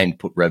and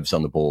put revs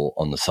on the ball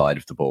on the side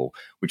of the ball,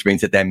 which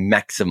means that they're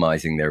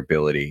maximizing their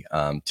ability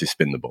to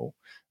spin the ball.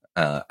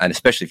 And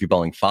especially if you're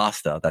bowling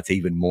faster, that's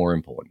even more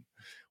important.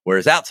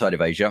 Whereas outside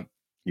of Asia,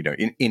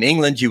 in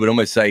England, you would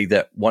almost say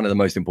that one of the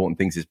most important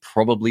things is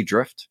probably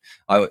drift.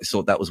 I always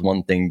thought that was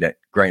one thing that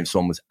Graham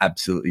Swan was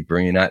absolutely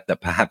brilliant at,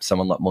 that perhaps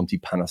someone like Monty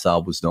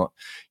Panesar was not.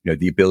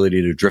 The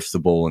ability to drift the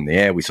ball in the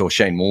air. We saw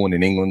Shane Warne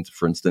in England,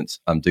 for instance,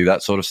 do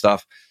that sort of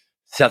stuff.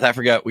 South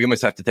Africa, we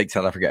almost have to take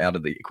South Africa out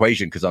of the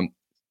equation because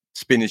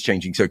spin is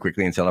changing so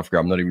quickly in South Africa.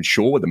 I'm not even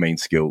sure what the main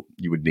skill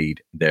you would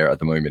need there at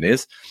the moment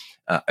is.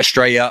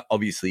 Australia,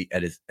 obviously,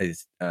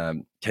 has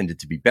tended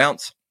to be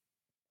bounce.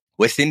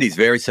 West Indies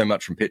vary so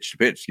much from pitch to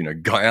pitch.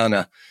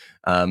 Guyana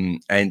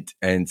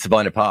and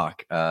Sabina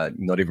Park,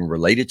 not even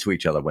related to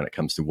each other when it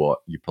comes to what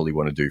you probably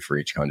want to do for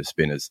each kind of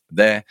spinners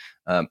there.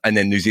 And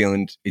then New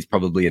Zealand is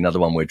probably another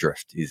one where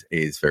drift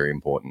is very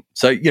important.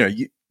 So,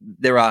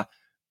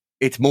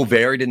 it's more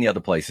varied in the other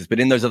places,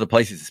 but in those other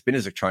places, the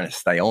spinners are trying to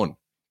stay on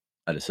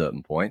at a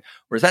certain point,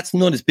 whereas that's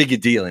not as big a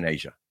deal in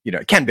Asia.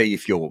 It can be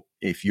if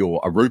you're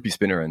a rupee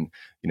spinner and,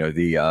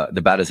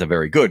 the batters are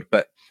very good,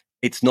 but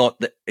it's not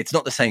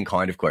the same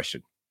kind of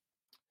question.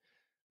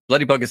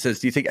 Bloody Bugger says,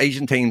 do you think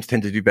Asian teams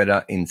tend to do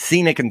better in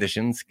senior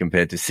conditions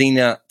compared to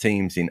senior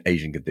teams in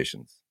Asian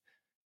conditions?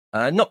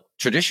 Not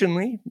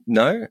traditionally,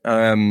 no.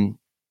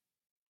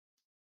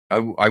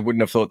 I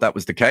wouldn't have thought that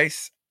was the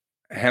case.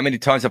 How many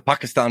times have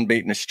Pakistan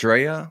beaten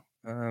Australia?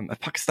 Have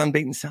Pakistan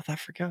beaten South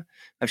Africa?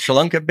 Have Sri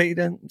Lanka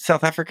beaten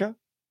South Africa?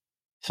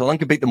 Sri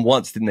Lanka beat them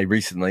once, didn't they,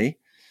 recently?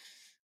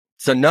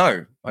 So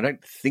no, I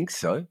don't think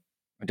so.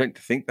 I don't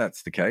think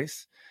that's the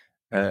case.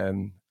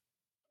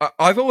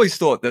 I've always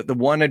thought that the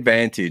one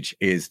advantage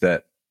is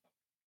that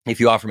if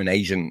you are from an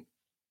Asian,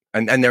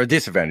 and there are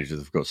disadvantages,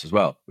 of course, as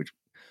well, but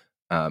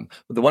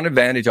the one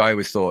advantage I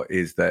always thought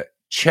is that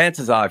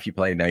chances are if you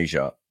play in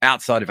Asia,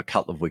 outside of a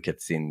couple of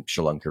wickets in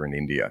Sri Lanka and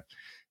India,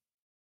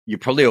 you're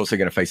probably also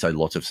going to face a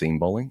lot of seam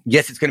bowling.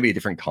 Yes, it's going to be a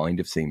different kind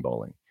of seam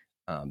bowling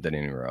than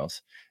anywhere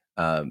else,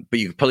 but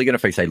you're probably going to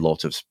face a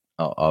lot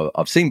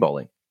of seam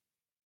bowling.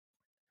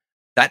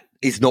 That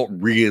is not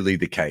really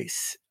the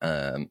case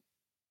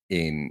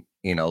in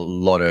a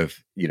lot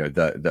of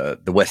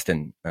the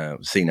Western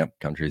senior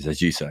countries,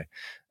 as you say,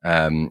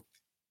 and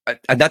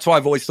that's why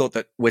I've always thought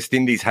that West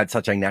Indies had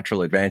such a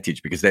natural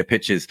advantage because their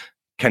pitches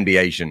can be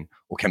Asian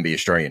or can be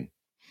Australian.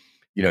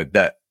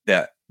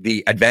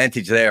 The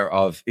advantage there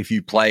of if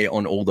you play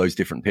on all those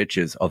different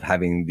pitches of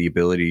having the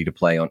ability to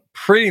play on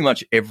pretty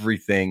much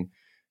everything.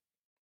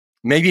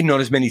 Maybe not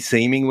as many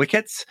seaming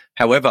wickets.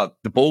 However,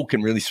 the ball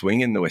can really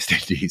swing in the West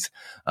Indies.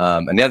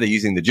 And now they're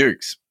using the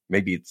Dukes.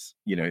 Maybe it's,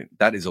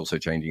 that is also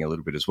changing a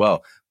little bit as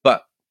well.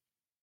 But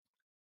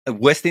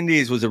West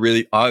Indies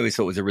I always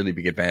thought was a really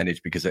big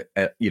advantage because,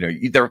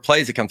 there are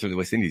players that come through the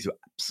West Indies who are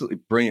absolutely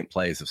brilliant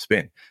players of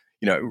spin.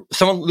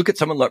 Look at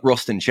someone like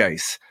Roston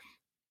Chase.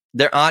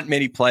 There aren't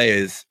many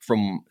players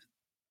from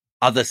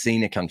other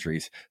senior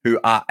countries who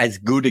are as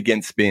good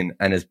against spin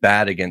and as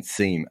bad against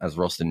seam as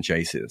Roston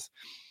Chase is.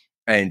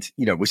 And,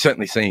 we've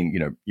certainly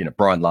seen,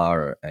 Brian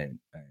Lara and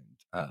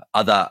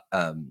other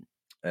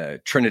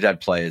Trinidad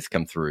players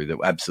come through that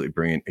were absolutely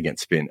brilliant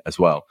against spin as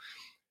well,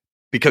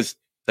 because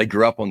they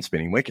grew up on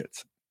spinning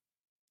wickets.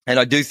 And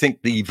I do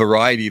think the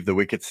variety of the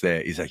wickets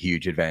there is a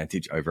huge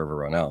advantage over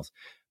everyone else.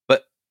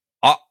 But,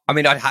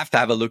 I'd have to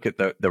have a look at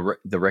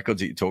the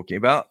records that you're talking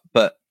about.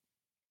 But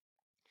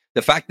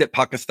the fact that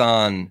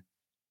Pakistan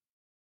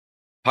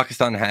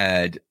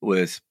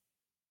was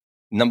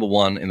number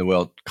one in the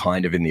world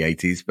kind of in the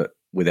 80s, but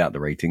without the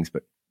ratings,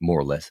 but more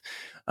or less.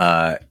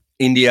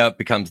 India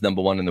becomes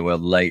number one in the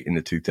world late in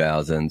the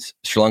 2000s.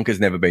 Sri Lanka's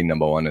never been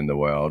number one in the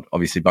world.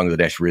 Obviously,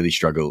 Bangladesh really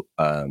struggle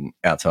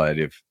outside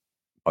of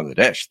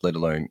Bangladesh, let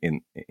alone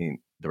in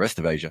the rest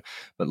of Asia,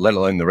 but let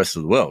alone the rest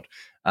of the world.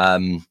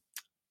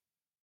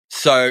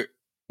 So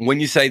when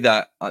you say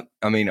that,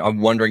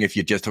 I'm wondering if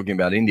you're just talking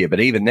about India,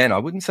 but even then, I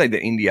wouldn't say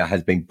that India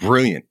has been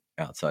brilliant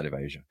outside of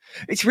Asia.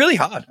 It's really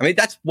hard.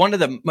 That's one of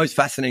the most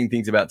fascinating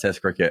things about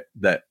Test cricket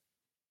that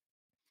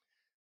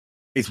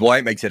is why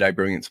it makes it a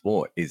brilliant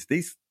sport is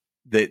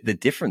the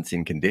difference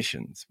in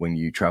conditions when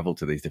you travel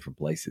to these different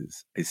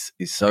places is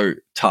so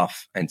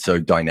tough and so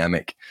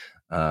dynamic.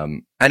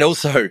 And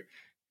also,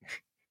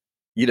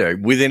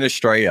 within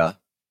Australia,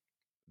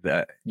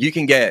 that you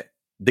can get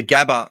the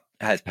Gabba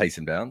has pace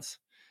and bounce.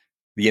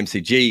 The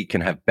MCG can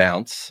have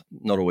bounce,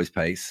 not always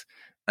pace.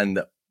 And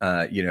the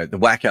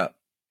WACA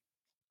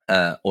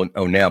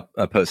or now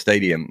per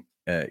stadium,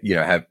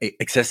 have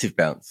excessive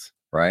bounce,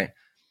 right?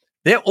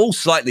 They're all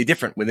slightly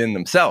different within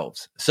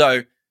themselves.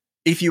 So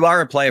if you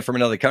are a player from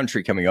another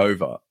country coming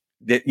over,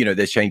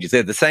 there's changes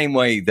there. The same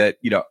way that,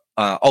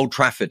 Old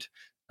Trafford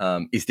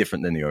is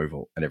different than the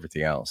Oval and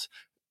everything else.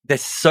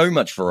 There's so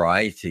much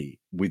variety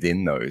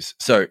within those.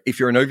 So if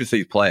you're an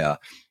overseas player,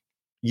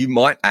 you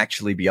might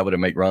actually be able to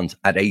make runs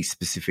at a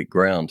specific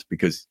ground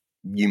because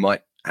you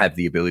might have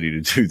the ability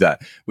to do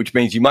that, which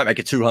means you might make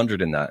a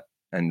 200 in that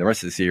and the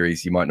rest of the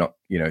series, you might not,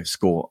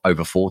 score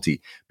over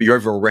 40, but your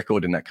overall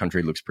record in that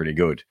country looks pretty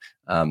good.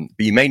 But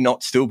you may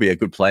not still be a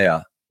good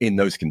player in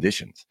those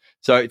conditions.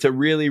 So it's a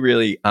really,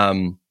 really,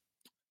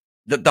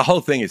 the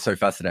whole thing is so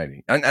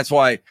fascinating. And that's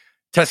why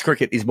Test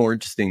cricket is more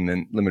interesting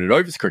than limited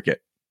overs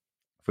cricket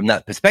from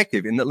that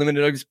perspective, in that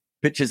limited overs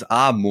pitches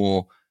are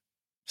more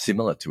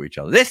similar to each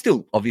other. There's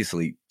still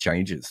obviously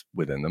changes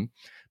within them,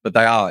 but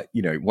they are,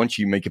 once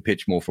you make a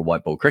pitch more for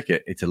white ball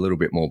cricket, it's a little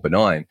bit more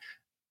benign.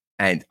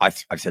 And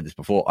I've said this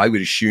before, I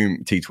would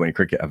assume T20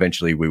 cricket,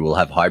 eventually we will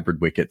have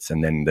hybrid wickets,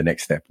 and then the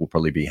next step will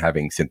probably be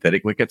having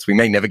synthetic wickets. We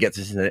may never get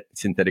to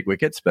synthetic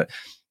wickets, but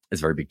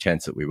there's a very big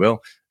chance that we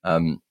will,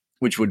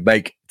 which would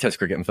make Test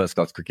cricket and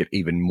first-class cricket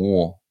even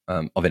more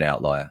of an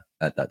outlier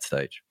at that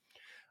stage.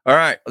 All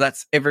right, well,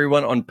 that's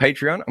everyone on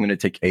Patreon. I'm going to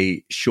take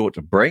a short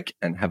break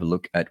and have a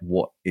look at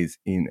what is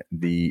in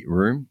the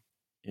room,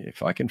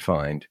 if I can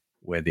find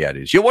where the ad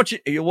is. You're watching,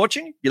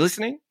 you're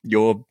listening,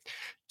 you're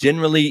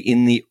generally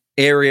in the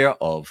area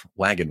of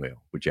Wagon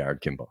Wheel with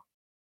Jared Kimber.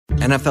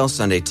 NFL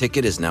Sunday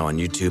Ticket is now on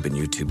YouTube and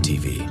YouTube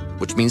TV,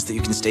 which means that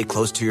you can stay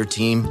close to your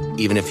team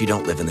even if you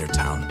don't live in their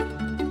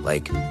town.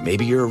 Like,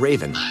 maybe you're a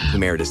Raven who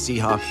married a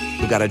Seahawk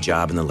who got a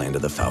job in the land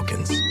of the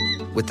Falcons.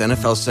 With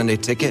NFL Sunday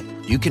Ticket,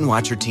 you can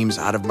watch your team's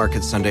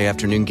out-of-market Sunday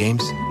afternoon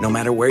games no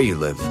matter where you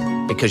live,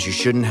 because you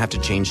shouldn't have to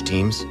change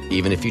teams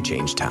even if you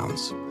change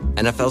towns.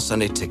 NFL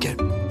Sunday Ticket,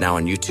 now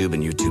on YouTube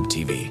and YouTube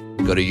TV.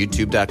 Go to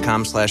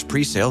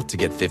youtube.com/presale to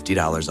get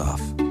 $50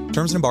 off.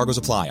 Terms and embargoes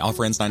apply.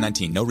 Offer ends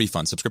 9/19. No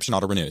refund. Subscription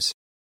auto renews.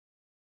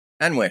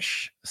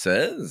 Anwesh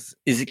says,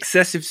 is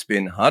excessive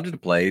spin harder to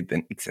play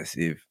than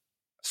excessive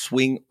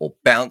swing or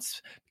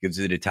bounce because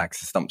it attacks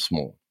the stump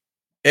small?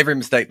 Every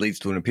mistake leads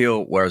to an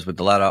appeal, whereas with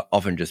the latter,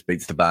 often just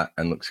beats the bat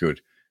and looks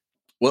good.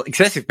 Well,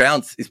 excessive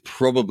bounce is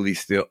probably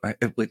still,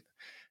 it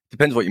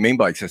depends what you mean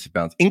by excessive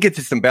bounce.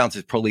 Inconsistent bounce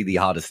is probably the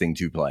hardest thing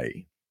to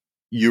play.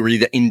 You're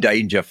either in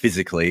danger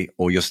physically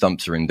or your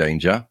stumps are in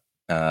danger.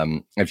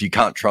 If you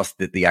can't trust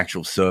that the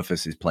actual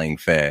surface is playing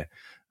fair,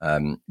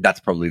 that's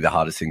probably the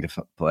hardest thing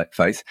to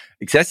face.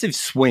 Excessive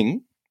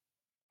swing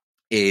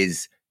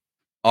is,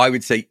 I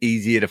would say,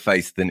 easier to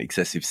face than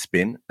excessive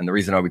spin. And the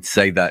reason I would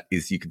say that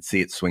is you can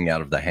see it swing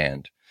out of the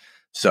hand.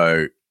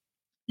 So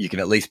you can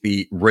at least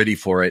be ready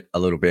for it a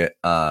little bit.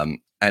 And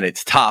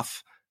it's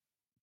tough,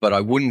 but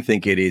I wouldn't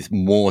think it is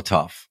more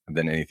tough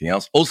than anything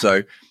else.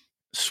 Also,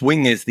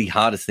 swing is the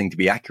hardest thing to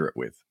be accurate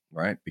with,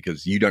 right?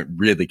 Because you don't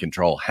really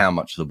control how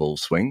much the ball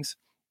swings.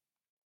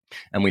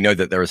 And we know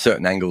that there are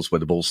certain angles where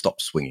the ball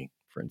stops swinging,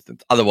 for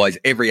instance. Otherwise,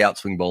 every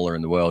outswing bowler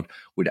in the world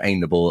would aim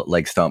the ball at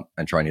leg stump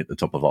and try and hit the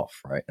top of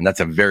off, right? And that's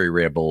a very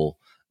rare ball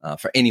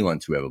for anyone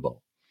to ever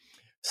bowl.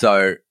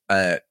 So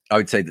I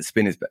would say that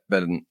spin is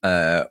better than,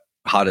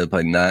 harder to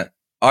play than that.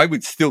 I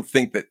would still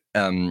think that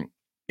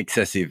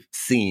excessive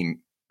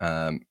seam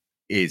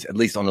is at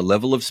least on a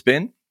level of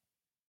spin,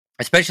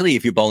 especially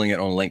if you're bowling it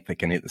on a length that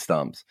can hit the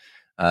stumps.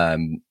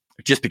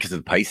 Just because of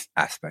the pace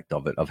aspect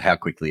of it, of how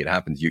quickly it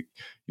happens.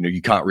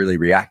 You can't really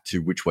react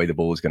to which way the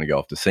ball is going to go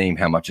off the seam,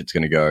 how much it's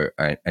going to go,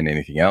 and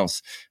anything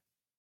else.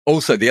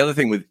 Also, the other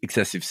thing with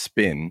excessive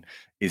spin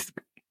is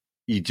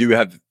you do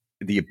have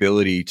the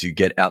ability to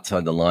get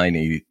outside the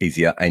line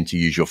easier and to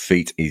use your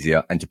feet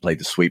easier and to play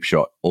the sweep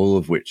shot, all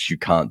of which you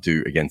can't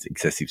do against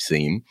excessive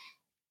seam.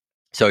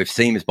 So if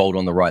seam is bowled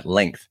on the right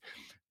length,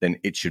 then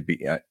it should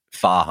be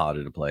far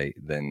harder to play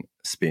than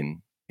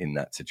spin in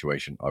that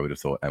situation, I would have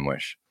thought,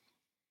 Amwesh.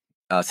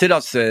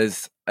 Siddharth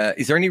says,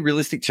 is there any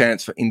realistic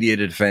chance for India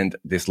to defend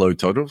this low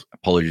total?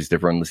 Apologies to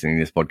everyone listening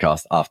to this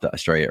podcast after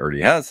Australia already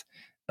has.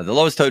 The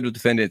lowest total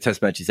defended in a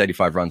test match is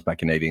 85 runs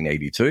back in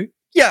 1882.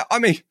 Yeah, I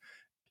mean,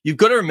 you've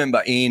got to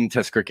remember in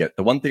test cricket,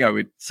 the one thing I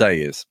would say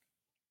is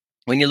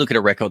when you look at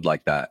a record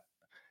like that,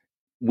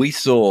 we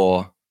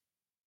saw,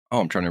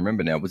 I'm trying to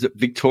remember now, was it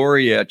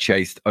Victoria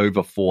chased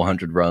over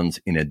 400 runs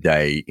in a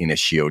day in a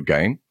Shield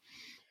game?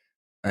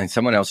 And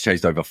someone else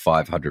chased over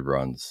 500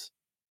 runs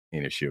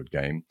in a Shield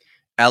game.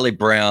 Ali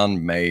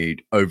Brown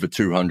made over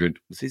 200.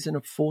 Was this in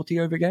a 40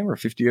 over game or a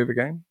 50 over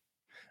game?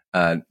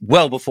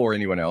 Well before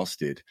anyone else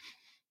did.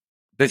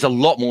 There's a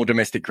lot more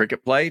domestic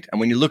cricket played. And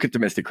when you look at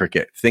domestic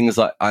cricket, things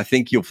like, I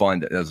think you'll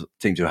find that there's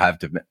teams who have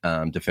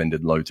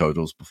defended low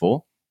totals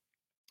before.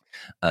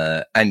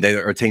 And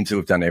there are teams who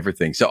have done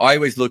everything. So I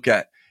always look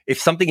at, if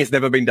something has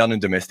never been done in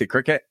domestic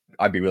cricket,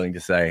 I'd be willing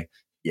to say,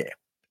 yeah,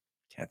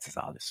 chances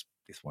are this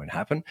won't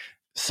happen.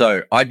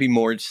 So I'd be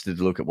more interested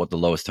to look at what the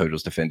lowest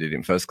totals defended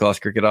in first-class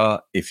cricket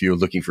are if you're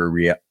looking for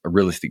a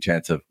realistic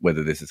chance of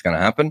whether this is going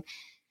to happen.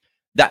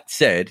 That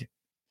said,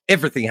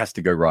 everything has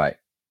to go right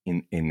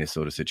in this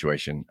sort of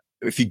situation.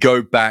 If you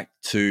go back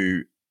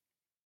to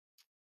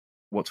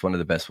what's one of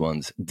the best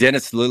ones,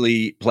 Dennis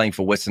Lilly playing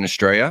for Western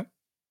Australia,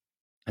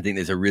 I think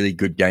there's a really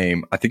good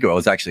game. I think it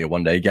was actually a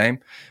one-day game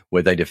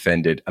where they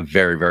defended a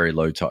very, very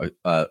low total.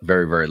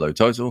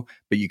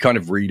 But you kind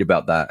of read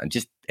about that and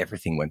just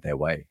everything went their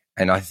way.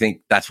 And I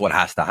think that's what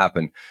has to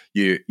happen.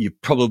 You can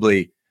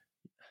probably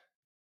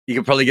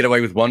get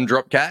away with one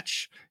drop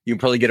catch. You can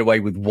probably get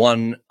away with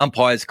one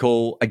umpire's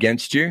call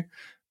against you.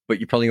 but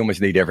you probably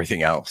almost need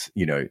everything else,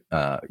 and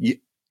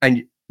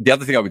the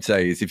other thing I would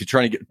say is if you're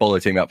trying to get bowl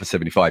a team out for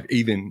 75,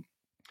 even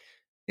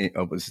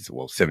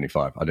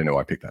 75. I don't know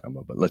why I picked that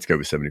number, but let's go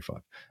with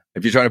 75.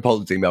 If you're trying to bowl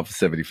the team out for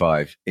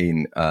 75,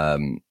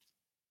 the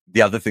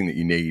other thing that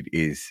you need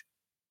is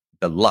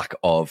the luck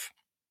of.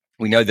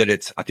 We know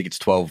that I think it's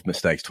 12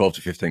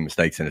 to 15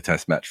 mistakes in a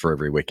test match for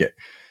every wicket.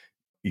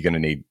 You're going to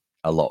need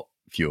a lot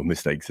fewer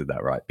mistakes of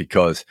that, right?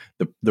 Because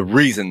the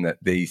reason that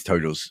these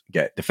totals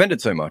get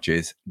defended so much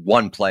is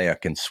one player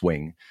can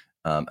swing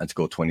and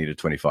score 20 to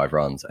 25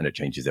 runs, and it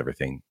changes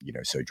everything,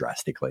 so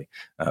drastically.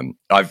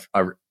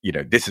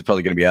 This is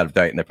probably going to be out of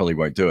date, and they probably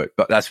won't do it.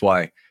 But that's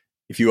why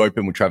if you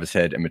open with Travis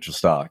Head and Mitchell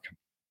Starc,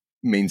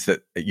 means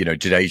that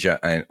Jadeja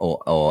and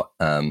or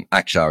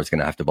Akshar is going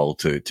to have to bowl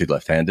to two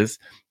left-handers,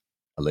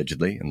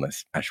 allegedly,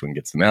 unless Ashwin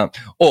gets them out,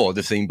 or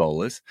the seam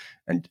bowlers,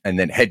 and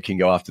then Head can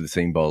go after the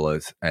seam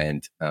bowlers,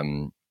 and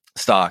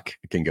Starc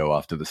can go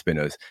after the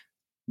spinners.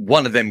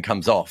 One of them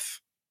comes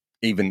off,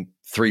 even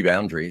 3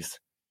 boundaries.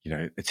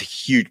 It's a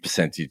huge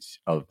percentage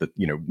of the,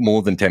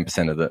 more than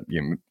 10% of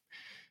the,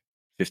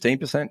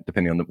 15%,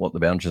 depending on what the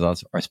boundaries are,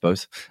 I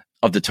suppose,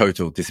 of the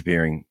total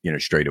disappearing,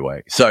 straight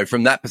away. So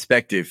from that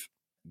perspective,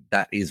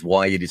 that is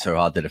why it is so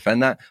hard to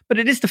defend that, but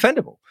it is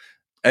defendable.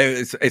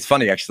 It's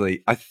funny,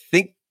 actually. I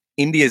think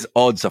India's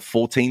odds are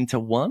 14 to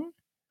 1. I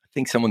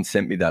think someone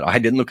sent me that. I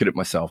didn't look at it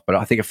myself, but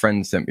I think a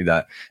friend sent me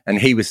that. And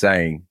he was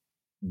saying,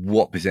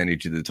 what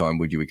percentage of the time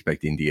would you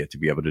expect India to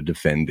be able to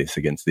defend this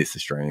against this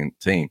Australian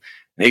team?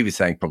 And he was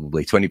saying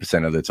probably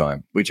 20% of the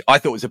time, which I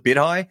thought was a bit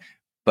high,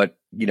 but,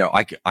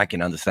 I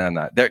can understand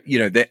that.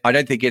 I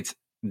don't think it's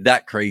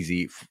that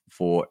crazy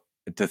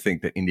to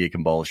think that India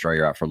can bowl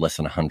Australia out for less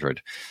than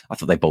 100. I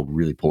thought they bowled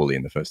really poorly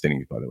in the first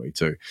innings, by the way,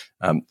 too.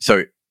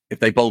 So if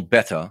they bowled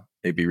better,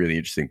 it'd be really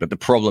interesting. But the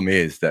problem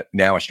is that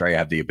now Australia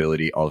have the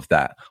ability of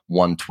that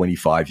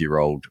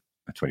 25-run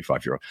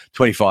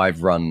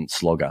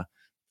slogger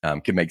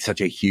can make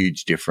such a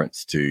huge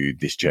difference to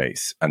this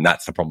chase. And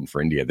that's the problem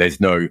for India. There's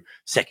no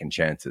second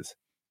chances.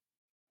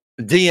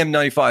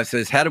 DM95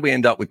 says, how do we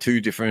end up with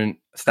 2 different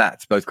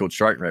stats, both called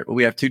strike rate? Well,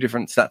 we have 2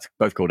 different stats,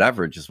 both called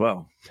average as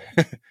well.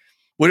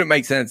 Wouldn't it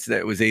make sense that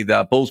it was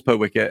either balls per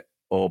wicket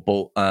or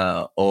balls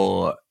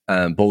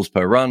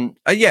per run?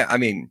 Yeah, I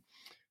mean,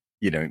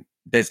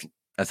 there's,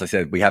 as I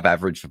said, we have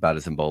average for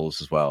batters and bowlers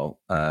as well.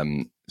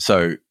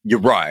 So you're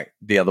right.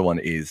 The other one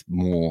is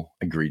more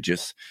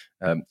egregious.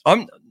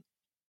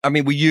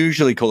 We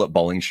usually call it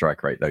bowling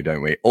strike rate, though,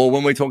 don't we? Or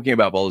when we're talking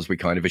about bowlers, we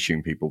kind of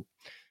assume people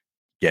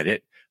get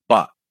it.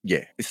 But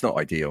yeah, it's not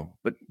ideal.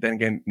 But then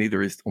again,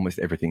 neither is almost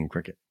everything in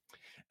cricket.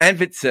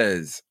 Anvit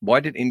says, why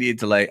did India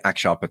delay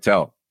Akshar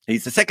Patel?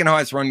 He's the second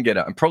highest run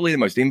getter and probably the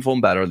most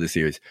informed batter of the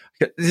series.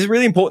 This is a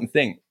really important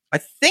thing. I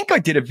think I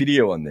did a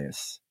video on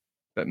this,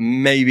 but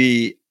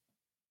maybe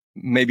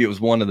it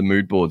was one of the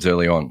mood boards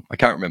early on. I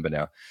can't remember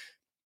now.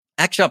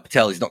 Akshar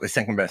Patel is not the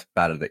second best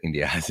batter that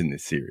India has in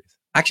this series.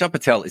 Akshar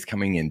Patel is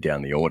coming in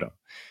down the order.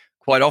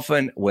 Quite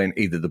often when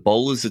either the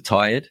bowlers are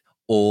tired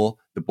or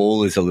the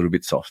ball is a little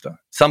bit softer.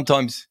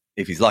 Sometimes,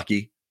 if he's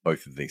lucky,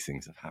 both of these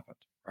things have happened,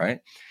 right?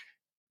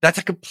 That's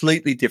a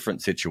completely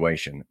different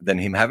situation than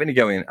him having to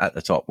go in at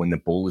the top when the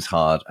ball is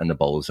hard and the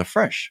bowlers are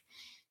fresh.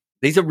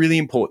 These are really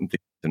important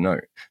things to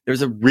note.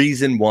 There's a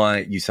reason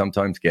why you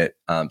sometimes get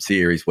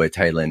series where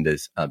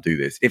tailenders do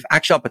this. If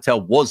Akshar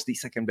Patel was the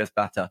second best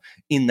batter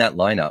in that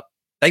lineup,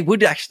 they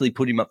would actually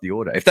put him up the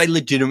order. If they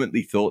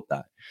legitimately thought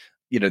that,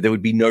 there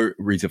would be no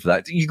reason for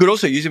that. You could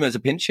also use him as a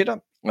pinch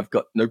hitter. I've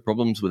got no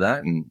problems with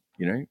that. And,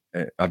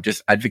 I've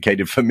just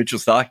advocated for Mitchell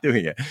Starc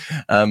doing it.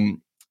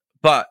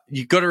 But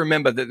you've got to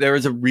remember that there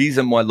is a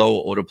reason why lower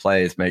order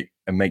players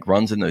make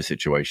runs in those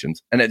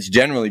situations. And it's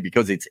generally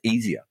because it's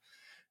easier.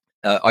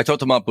 I talked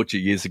to Mark Butcher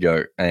years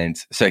ago, and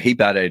so he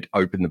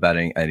opened the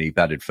batting, and he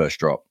batted first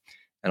drop.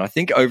 And I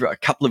think over a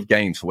couple of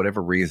games, for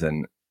whatever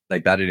reason, they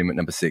batted him at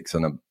number 6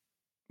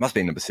 must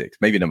be number 6,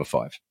 maybe number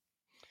 5,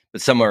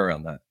 but somewhere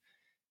around that.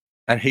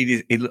 And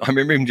I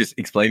remember him just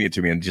explaining it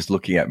to me and just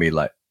looking at me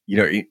like,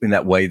 in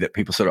that way that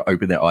people sort of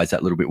open their eyes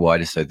that little bit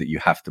wider so that you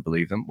have to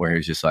believe them, where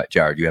he's just like,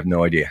 Jared, you have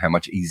no idea how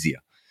much easier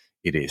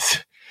it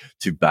is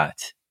to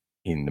bat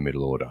in the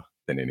middle order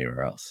than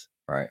anywhere else,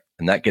 right?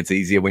 And that gets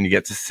easier when you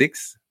get to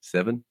 6,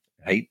 7,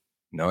 8,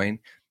 9.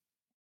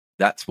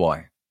 That's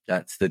why.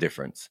 That's the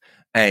difference.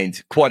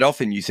 And quite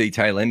often you see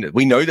tailenders.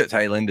 We know that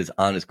tailenders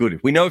aren't as good.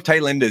 If we know if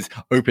tailenders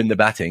open the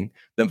batting,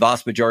 the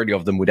vast majority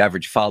of them would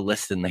average far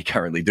less than they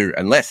currently do,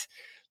 unless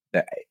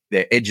their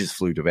edges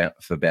flew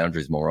for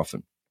boundaries more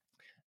often.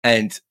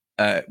 And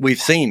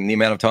we've seen the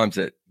amount of times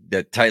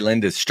that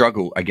tailenders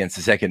struggle against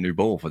the second new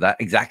ball for that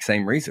exact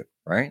same reason,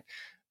 right?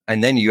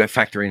 And then you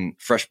factor in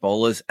fresh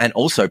bowlers and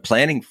also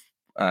planning.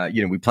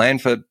 We plan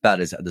for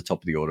batters at the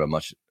top of the order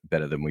much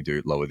better than we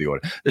do lower the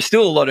order. There's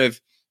still a lot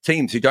of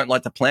teams who don't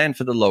like to plan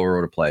for the lower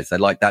order players. They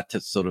like that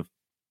to sort of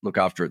look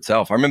after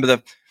itself. I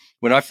remember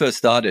when I first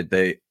started,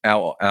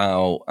 our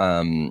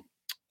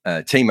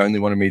team only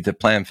wanted me to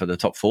plan for the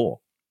top 4.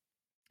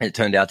 It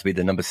turned out to be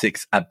the number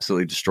 6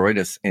 absolutely destroyed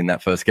us in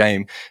that first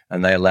game,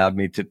 and they allowed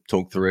me to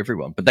talk through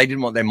everyone. But they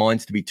didn't want their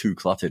minds to be too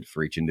cluttered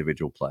for each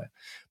individual player.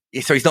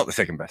 So he's not the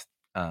second best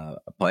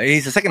player.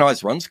 He's the second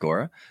highest run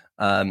scorer.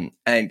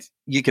 And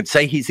you could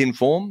say he's in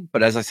form,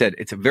 but as I said,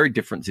 it's a very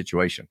different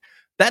situation.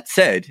 That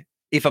said,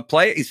 if a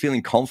player is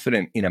feeling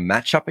confident in a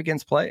matchup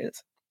against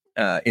players,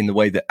 in the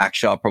way that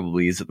Akshar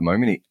probably is at the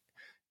moment,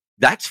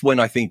 that's when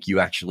I think you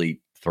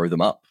actually throw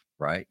them up,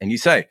 right? And you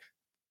say,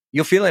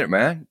 you're feeling it,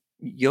 man.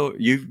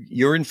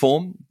 You're in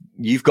form.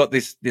 You've got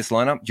this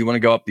lineup. Do you want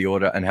to go up the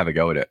order and have a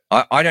go at it?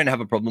 I don't have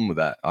a problem with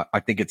that. I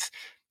think it's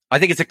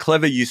a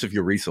clever use of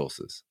your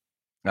resources,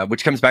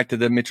 which comes back to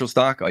the Mitchell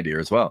Stark idea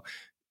as well.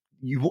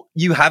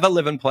 You have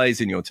 11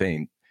 players in your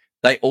team.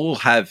 They all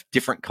have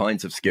different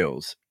kinds of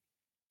skills.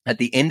 At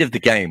the end of the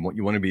game, what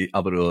you want to be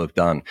able to have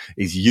done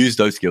is use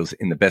those skills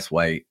in the best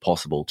way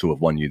possible to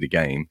have won you the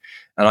game.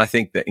 And I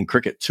think that in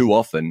cricket, too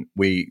often,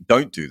 we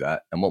don't do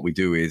that. And what we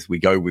do is we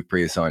go with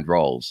pre-assigned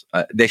roles.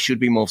 There should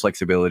be more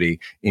flexibility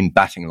in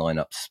batting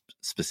lineups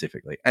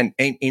specifically and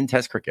in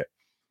Test cricket.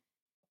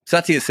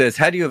 Satya says,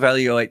 how do you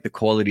evaluate the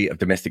quality of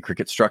domestic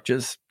cricket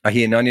structures? I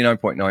hear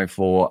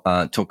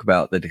 99.94 talk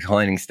about the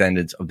declining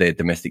standards of their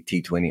domestic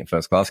T20 and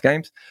first class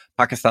games.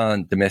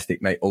 Pakistan domestic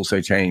may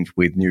also change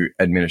with new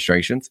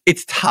administrations.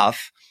 It's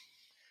tough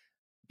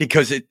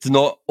because it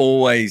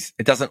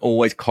doesn't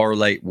always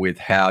correlate with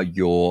how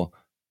your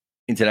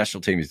international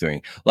team is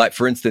doing. Like,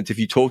 for instance, if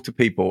you talk to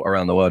people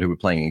around the world who were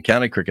playing in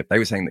county cricket, they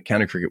were saying that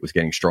county cricket was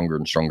getting stronger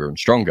and stronger and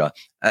stronger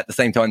at the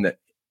same time that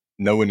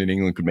no one in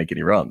England could make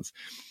any runs.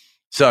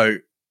 So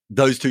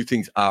those two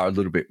things are a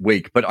little bit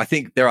weak, but I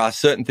think there are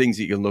certain things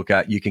that you can look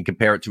at. You can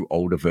compare it to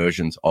older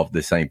versions of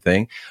the same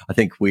thing. I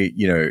think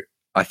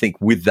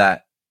with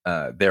that,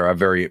 there are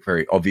very,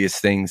 very obvious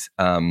things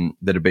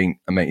that are being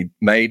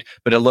made,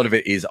 but a lot of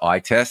it is eye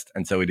test.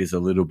 And so it is a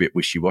little bit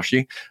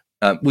wishy-washy.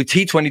 With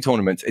T20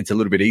 tournaments, it's a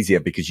little bit easier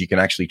because you can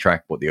actually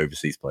track what the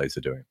overseas players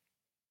are doing.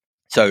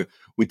 So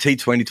with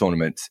T20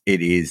 tournaments,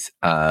 it is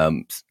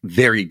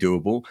very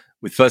doable.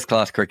 With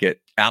first-class cricket,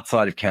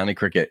 outside of county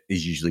cricket,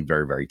 is usually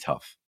very, very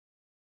tough.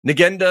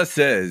 Nagenda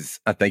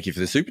says, thank you for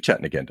the super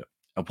chat, Nagenda.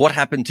 What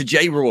happened to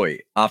Jay Roy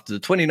after the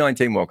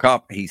 2019 World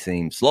Cup? He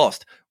seems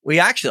lost.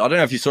 I don't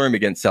know if you saw him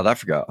against South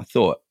Africa. I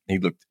thought he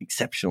looked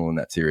exceptional in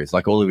that series.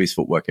 Like, all of his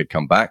footwork had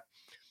come back.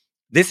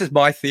 This is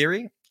my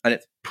theory, and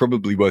it's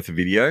probably worth a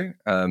video.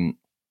 And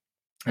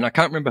I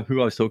can't remember who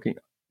I was talking.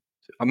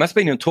 I must have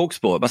been in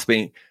TalkSport. It must have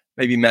been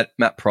maybe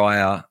Matt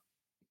Pryor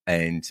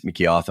and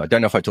Mickey Arthur. I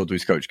don't know if I talked to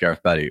his coach,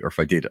 Gareth Batty, or if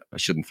I did, I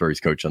shouldn't throw his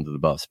coach under the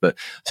bus, but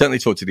certainly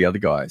talked to the other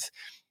guys.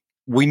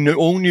 We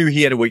all knew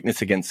he had a weakness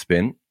against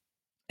spin,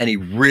 and he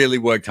really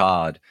worked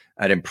hard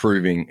at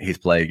improving his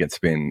play against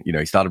spin. You know,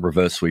 he started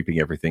reverse sweeping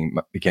everything,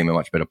 became a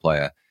much better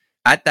player.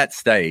 At that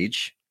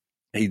stage,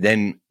 he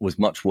then was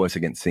much worse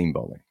against seam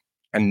bowling.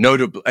 And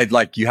notably,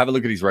 like, you have a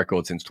look at his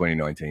record since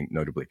 2019,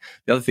 notably.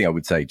 The other thing I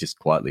would say just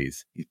quietly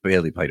is he's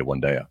barely played a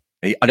one-dayer.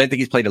 I don't think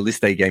he's played a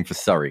list A game for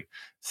Surrey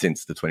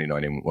since the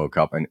 2019 World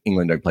Cup, and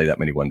England don't play that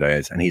many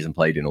one-dayers, and he hasn't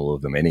played in all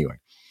of them anyway.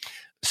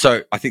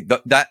 So I think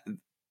that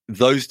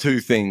those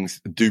two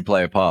things do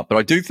play a part. But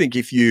I do think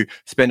if you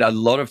spend a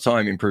lot of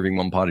time improving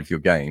one part of your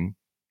game,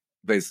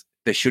 there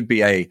should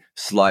be a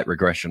slight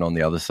regression on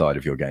the other side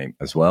of your game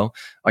as well.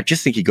 I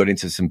just think he got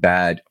into some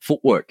bad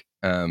footwork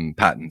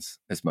patterns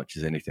as much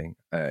as anything.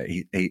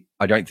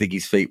 I don't think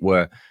his feet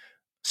were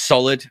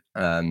solid.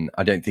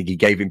 I don't think he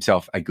gave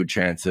himself a good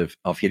chance of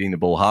hitting the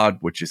ball hard,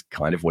 which is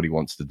kind of what he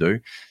wants to do.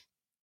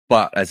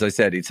 But as I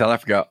said, in South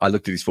Africa, I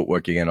looked at his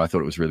footwork again. I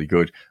thought it was really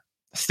good.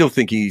 I still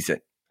think he's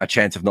a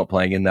chance of not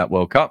playing in that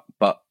World Cup,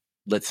 but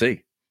let's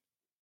see.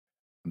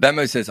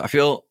 Bamo says, I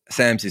feel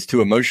Sams is too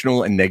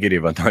emotional and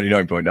negative on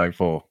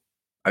 99.94.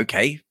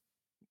 Okay.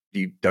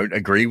 You don't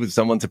agree with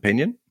someone's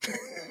opinion?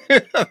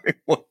 I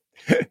mean,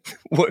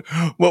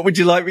 what would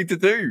you like me to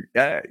do?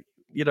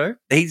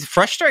 He's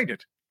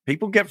frustrated.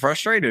 People get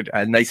frustrated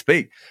and they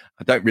speak.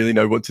 I don't really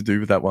know what to do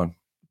with that one.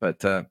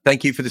 But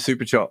thank you for the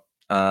super chat,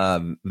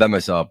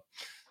 Vamosab.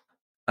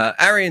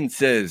 Arian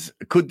says,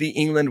 could the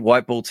England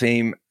white ball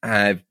team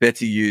have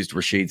better used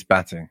Rashid's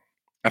batting?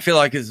 I feel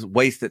like it's a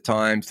waste at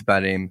times to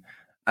bat him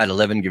at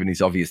 11, given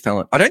his obvious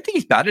talent. I don't think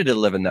he's batted at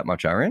 11 that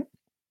much, Arian.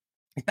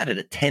 He's batted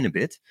at 10 a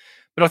bit.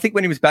 But I think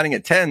when he was batting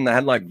at 10, they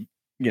had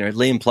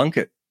Liam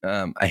Plunkett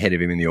ahead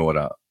of him in the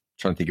order.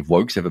 Trying to think if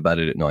Wokes ever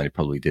batted at 9. He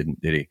probably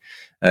didn't, did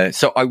he?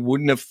 So I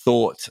wouldn't have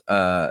thought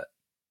that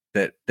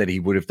he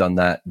would have done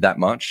that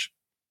much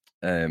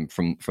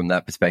from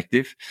that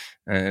perspective.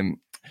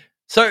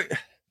 So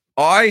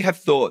I have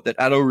thought that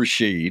Adil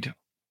Rashid,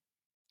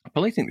 I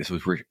probably think this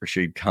was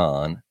Rashid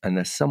Khan, and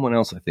there's someone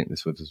else I think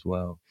this was as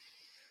well.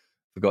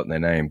 Forgotten their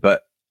name,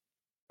 but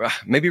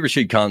maybe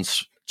Rashid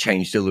Khan's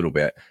changed a little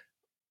bit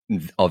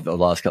of the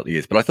last couple of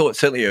years. But I thought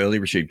certainly early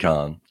Rashid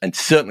Khan, and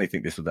certainly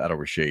think this with Adil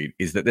Rashid,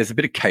 is that there's a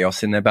bit of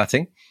chaos in their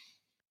batting,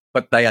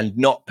 but they are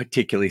not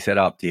particularly set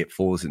up to hit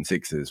 4s and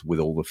 6s with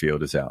all the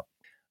fielders out.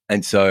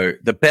 And so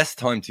the best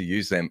time to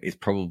use them is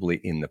probably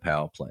in the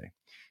power play.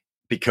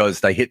 because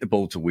they hit the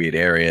ball to weird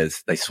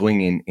areas. They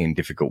swing in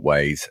difficult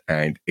ways.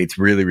 And it's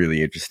really,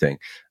 really interesting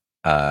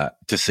to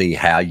see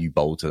how you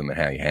bowl to them and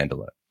how you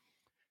handle it.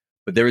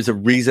 But there is a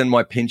reason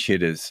why pinch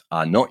hitters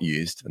are not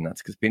used, and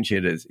that's because pinch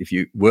hitters, if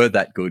you were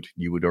that good,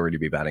 you would already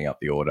be batting up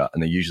the order,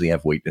 and they usually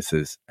have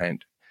weaknesses,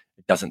 and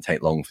it doesn't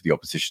take long for the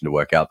opposition to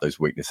work out those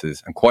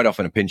weaknesses. And quite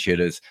often, pinch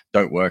hitters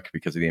don't work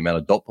because of the amount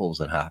of dot balls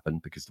that happen,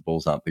 because the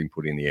balls aren't being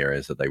put in the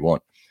areas that they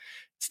want.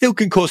 Still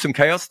can cause some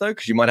chaos, though,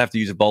 because you might have to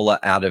use a bowler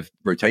out of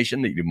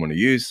rotation that you didn't want to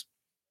use.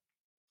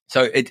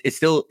 So it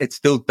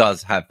still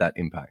does have that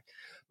impact.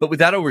 But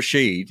with Adil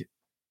Rashid,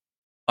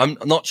 I'm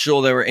not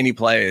sure there are any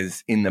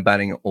players in the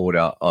batting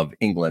order of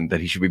England that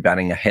he should be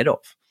batting ahead of.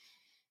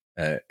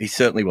 He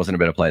certainly wasn't a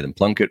better player than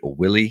Plunkett or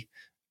Willie.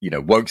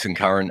 Wokes and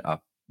Curran are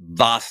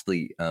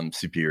vastly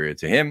superior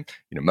to him.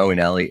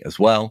 Moeen Ali as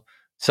well.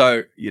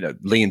 So,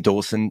 Liam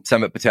Dawson,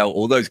 Samit Patel,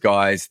 all those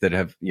guys that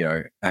have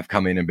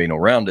come in and been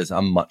all-rounders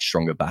are much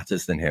stronger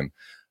batters than him.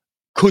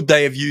 Could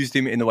they have used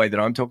him in the way that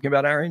I'm talking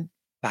about, Aaron?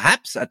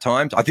 Perhaps at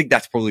times. I think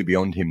that's probably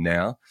beyond him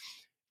now.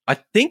 I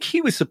think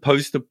he was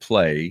supposed to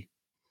play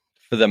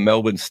for the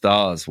Melbourne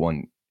Stars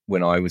when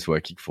I was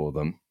working for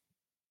them.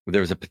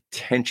 There was a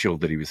potential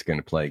that he was going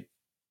to play.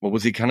 Well,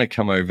 was he going to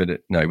come over to...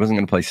 No, he wasn't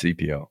going to play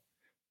CPL.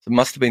 So it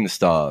must have been the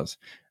Stars.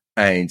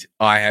 And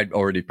I had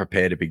already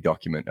prepared a big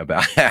document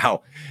about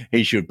how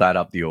he should bat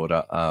up the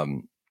order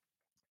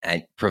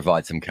and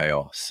provide some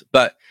chaos.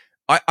 But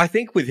I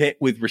think with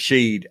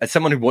Rashid, as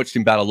someone who watched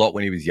him bat a lot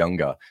when he was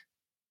younger,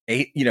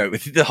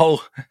 the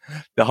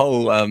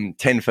whole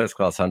 10 first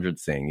class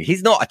hundreds thing,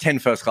 he's not a 10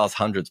 first class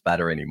hundreds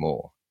batter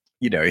anymore.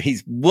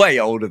 He's way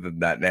older than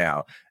that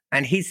now.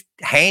 And he's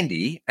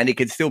handy and he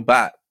can still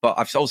bat. But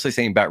I've also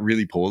seen him bat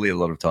really poorly a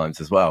lot of times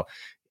as well.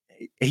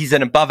 He's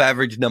an above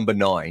average number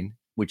 9,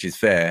 which is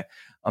fair.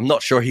 I'm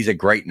not sure he's a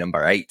great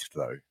number 8,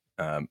 though,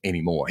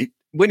 anymore.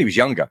 When he was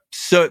younger,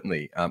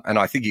 certainly. And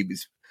I think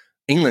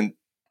England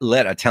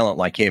let a talent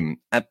like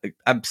him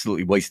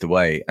absolutely waste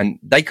away. And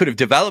they could have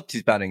developed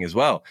his batting as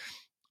well.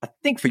 I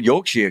think for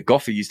Yorkshire,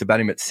 Goffer used to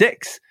bat him at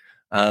 6.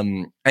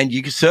 And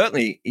you could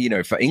certainly,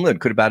 for England,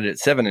 could have batted at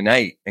 7 and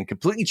 8 and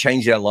completely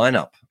changed our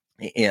lineup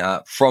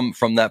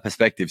from that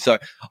perspective. So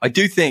I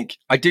do think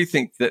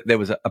that there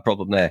was a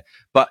problem there.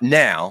 But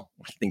now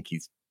I think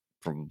he's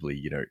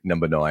probably,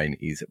 number 9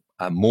 is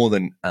a more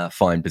than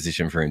fine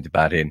position for him to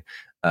bat in.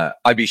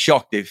 I'd be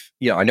shocked if,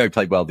 I know he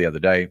played well the other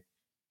day,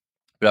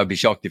 but I'd be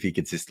shocked if he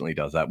consistently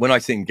does that. When I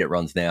see him get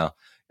runs now,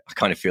 I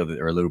kind of feel that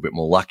they're a little bit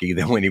more lucky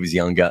than when he was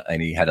younger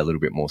and he had a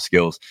little bit more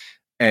skills.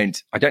 And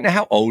I don't know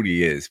how old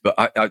he is, but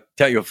I'll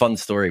tell you a fun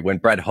story. When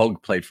Brad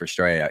Hogg played for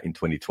Australia in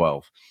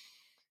 2012,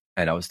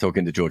 and I was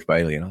talking to George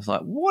Bailey, and I was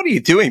like, what are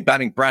you doing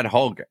batting Brad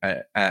Hogg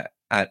at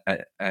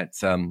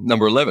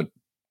number 11?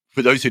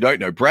 For those who don't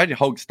know, Brad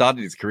Hogg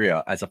started his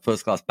career as a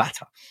first-class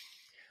batter.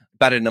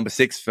 Batted number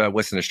 6 for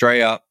Western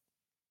Australia.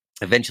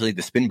 Eventually,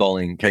 the spin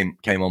bowling came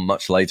on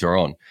much later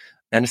on.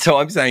 And so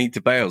I'm saying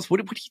to Bales, what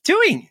are you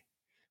doing?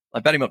 I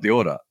bat him up the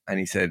order. And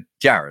he said,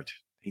 Jared,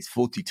 he's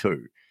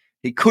 42.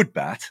 He could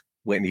bat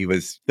when he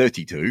was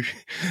 32.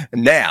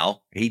 And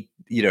now he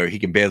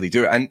can barely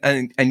do it.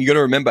 And you got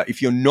to remember,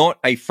 if you're not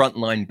a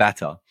frontline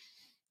batter,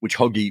 which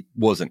Hoggy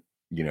wasn't,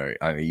 he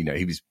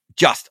was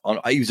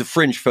he was a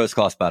fringe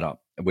first-class batter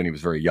when he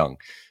was very young.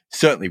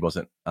 Certainly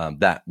wasn't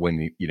that when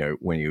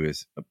he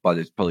was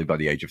probably by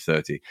the age of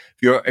 30.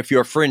 If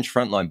you're a fringe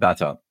frontline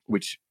batter,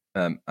 which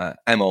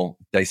Amal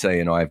Desai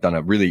and I have done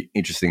a really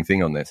interesting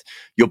thing on this,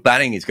 your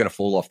batting is going to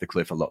fall off the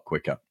cliff a lot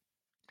quicker.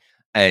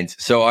 And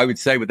so I would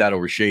say with Adil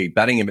Rashid,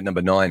 batting him at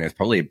number 9 is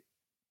probably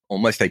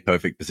almost a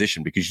perfect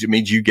position because it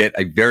means you get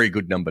a very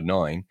good number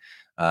 9.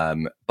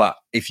 But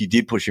if you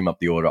did push him up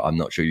the order, I'm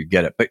not sure you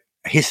get it. But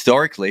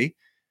historically,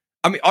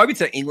 I would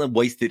say England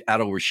wasted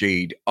Adil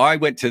Rashid. I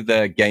went to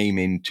the game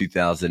in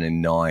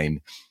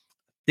 2009. I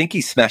think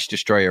he smashed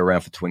Australia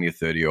around for 20 or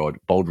 30 odd,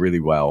 bowled really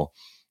well,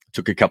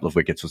 took a couple of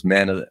wickets, was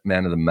man of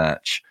the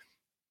match.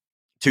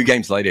 2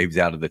 games later, he was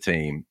out of the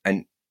team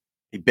and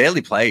he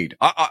barely played.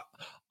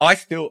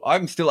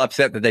 I'm still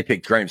upset that they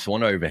picked Graham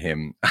Swan over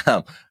him.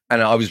 And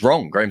I was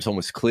wrong. Graham Swan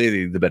was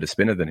clearly the better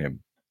spinner than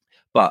him.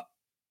 But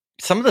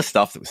some of the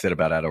stuff that was said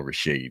about Adil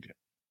Rashid,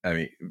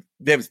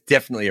 there was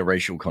definitely a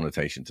racial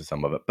connotation to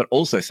some of it, but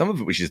also some of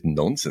it was just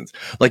nonsense.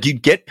 Like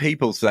you'd get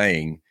people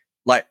saying,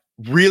 like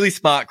really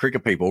smart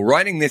cricket people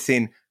writing this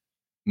in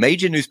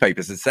major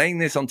newspapers and saying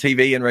this on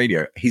TV and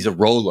radio. He's a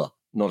roller,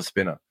 not a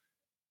spinner.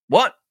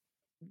 What?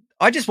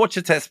 I just watched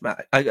a test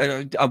match,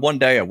 a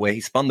one-dayer where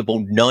he spun the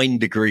ball 9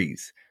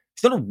 degrees.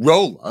 He's not a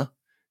roller.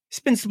 He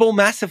spins the ball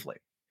massively.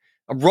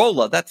 A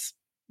roller, that's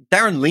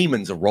Darren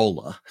Lehman's a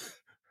roller,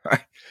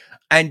 right?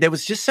 And there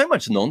was just so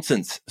much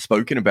nonsense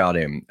spoken about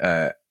him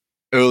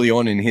early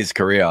on in his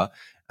career.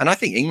 And I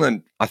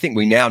think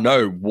we now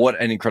know what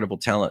an incredible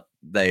talent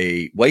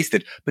they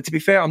wasted. But to be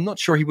fair, I'm not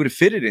sure he would have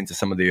fitted into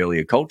some of the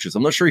earlier cultures.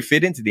 I'm not sure he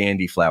fit into the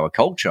Andy Flower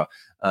culture.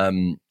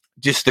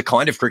 Just the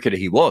kind of cricketer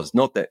he was.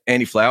 Not that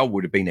Andy Flower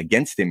would have been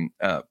against him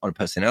on a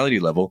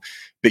personality level.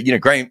 But,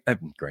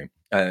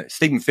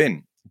 Stephen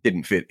Finn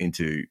didn't fit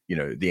into,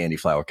 the Andy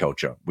Flower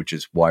culture, which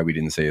is why we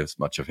didn't see as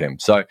much of him.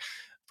 So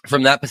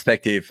from that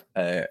perspective,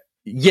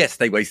 yes,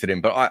 they wasted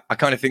him, but I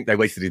kind of think they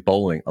wasted his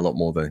bowling a lot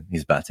more than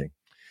his batting.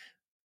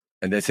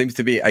 And there seems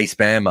to be a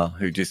spammer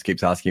who just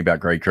keeps asking about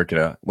Grade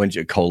Cricketer. When's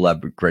your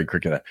collab with Grade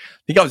Cricketer? I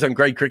think I was on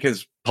Grade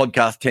Cricketer's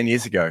podcast 10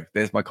 years ago.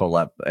 There's my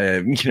collab.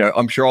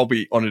 I'm sure I'll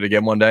be on it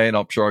again one day, and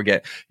I'm sure I'll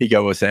get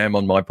Higo or Sam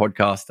on my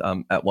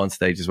podcast at one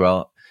stage as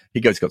well.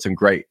 Higo's got some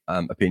great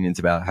opinions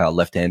about how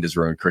left-handers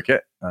ruin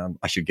cricket.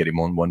 I should get him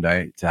on one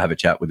day to have a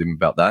chat with him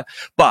about that.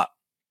 But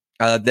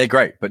they're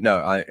great. But no,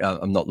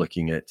 I'm not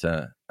looking at.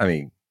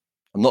 I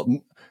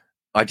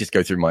just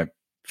go through my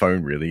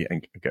phone really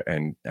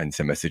and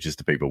send messages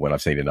to people when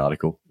I've seen an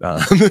article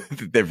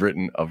that they've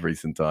written of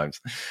recent times.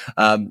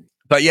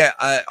 But yeah,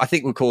 I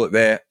think we'll call it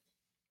there.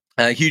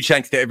 Huge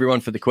thanks to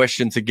everyone for the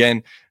questions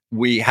again.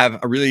 We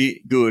have a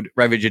really good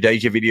Ravage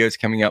Adeja videos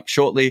coming up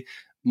shortly.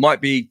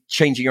 Might be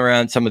changing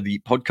around some of the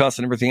podcasts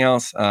and everything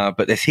else,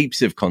 but there's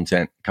heaps of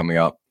content coming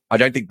up. I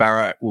don't think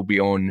Barrett will be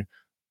on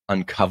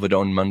Uncovered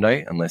on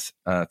Monday unless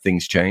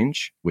things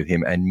change with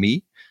him and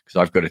me, because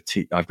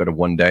I've got a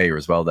one day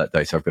as well that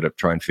day, so I've got to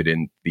try and fit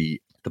in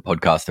the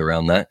podcast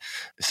around that.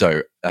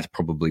 So that's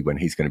probably when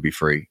he's going to be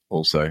free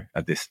also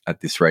at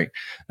this rate.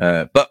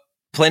 But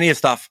plenty of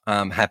stuff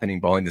happening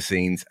behind the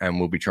scenes, and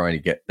we'll be trying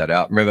to get that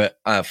out. Remember,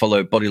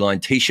 follow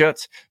Bodyline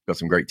T-shirts. Got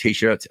some great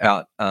T-shirts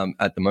out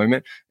at the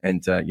moment,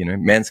 and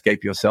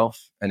manscape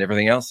yourself and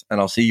everything else.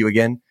 And I'll see you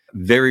again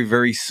very,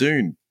 very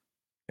soon.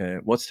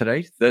 What's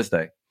today?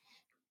 Thursday.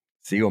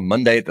 See you on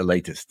Monday at the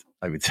latest,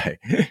 I would say.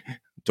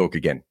 Talk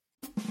again.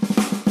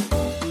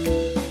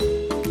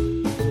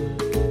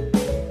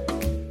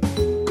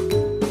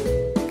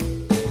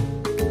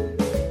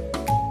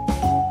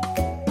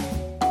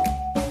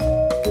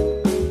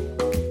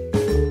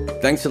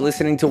 Thanks for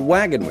listening to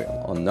Wagon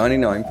Wheel on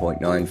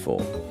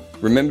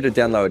 99.94. Remember to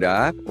download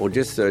our app or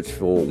just search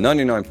for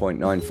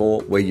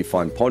 99.94 where you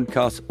find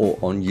podcasts or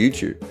on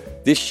YouTube.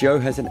 This show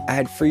has an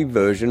ad-free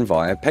version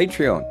via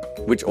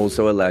Patreon, which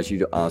also allows you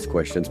to ask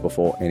questions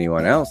before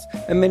anyone else,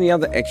 and many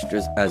other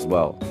extras as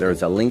well. There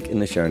is a link in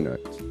the show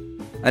notes.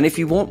 And if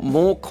you want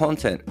more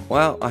content,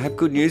 well, I have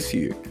good news for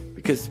you,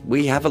 because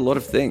we have a lot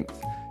of things.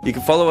 You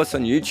can follow us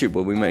on YouTube,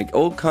 where we make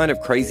all kind of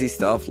crazy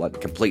stuff, like the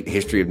complete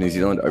history of New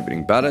Zealand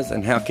opening batters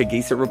and how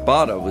Kagisa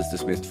Rabada was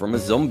dismissed from a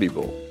zombie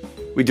ball.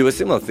 We do a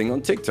similar thing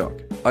on TikTok.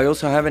 I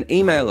also have an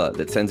emailer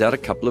that sends out a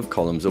couple of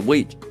columns a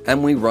week,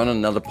 and we run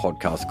another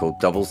podcast called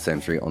Double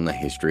Century on the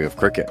history of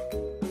cricket.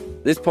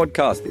 This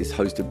podcast is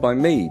hosted by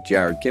me,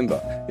 Jared Kimber.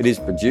 It is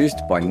produced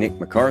by Nick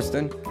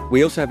McCorriston.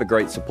 We also have a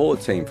great support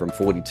team from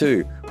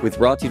 42, with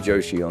Rati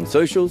Joshi on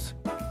socials,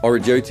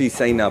 Orajoti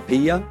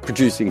Senapiya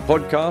producing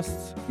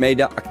podcasts,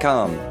 Maida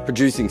Akam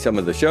producing some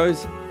of the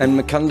shows, and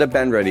Mukunda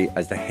Banreddy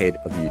as the head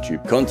of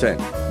YouTube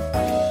content.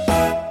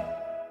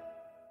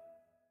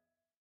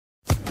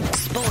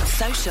 Sports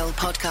Social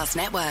Podcast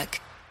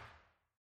Network.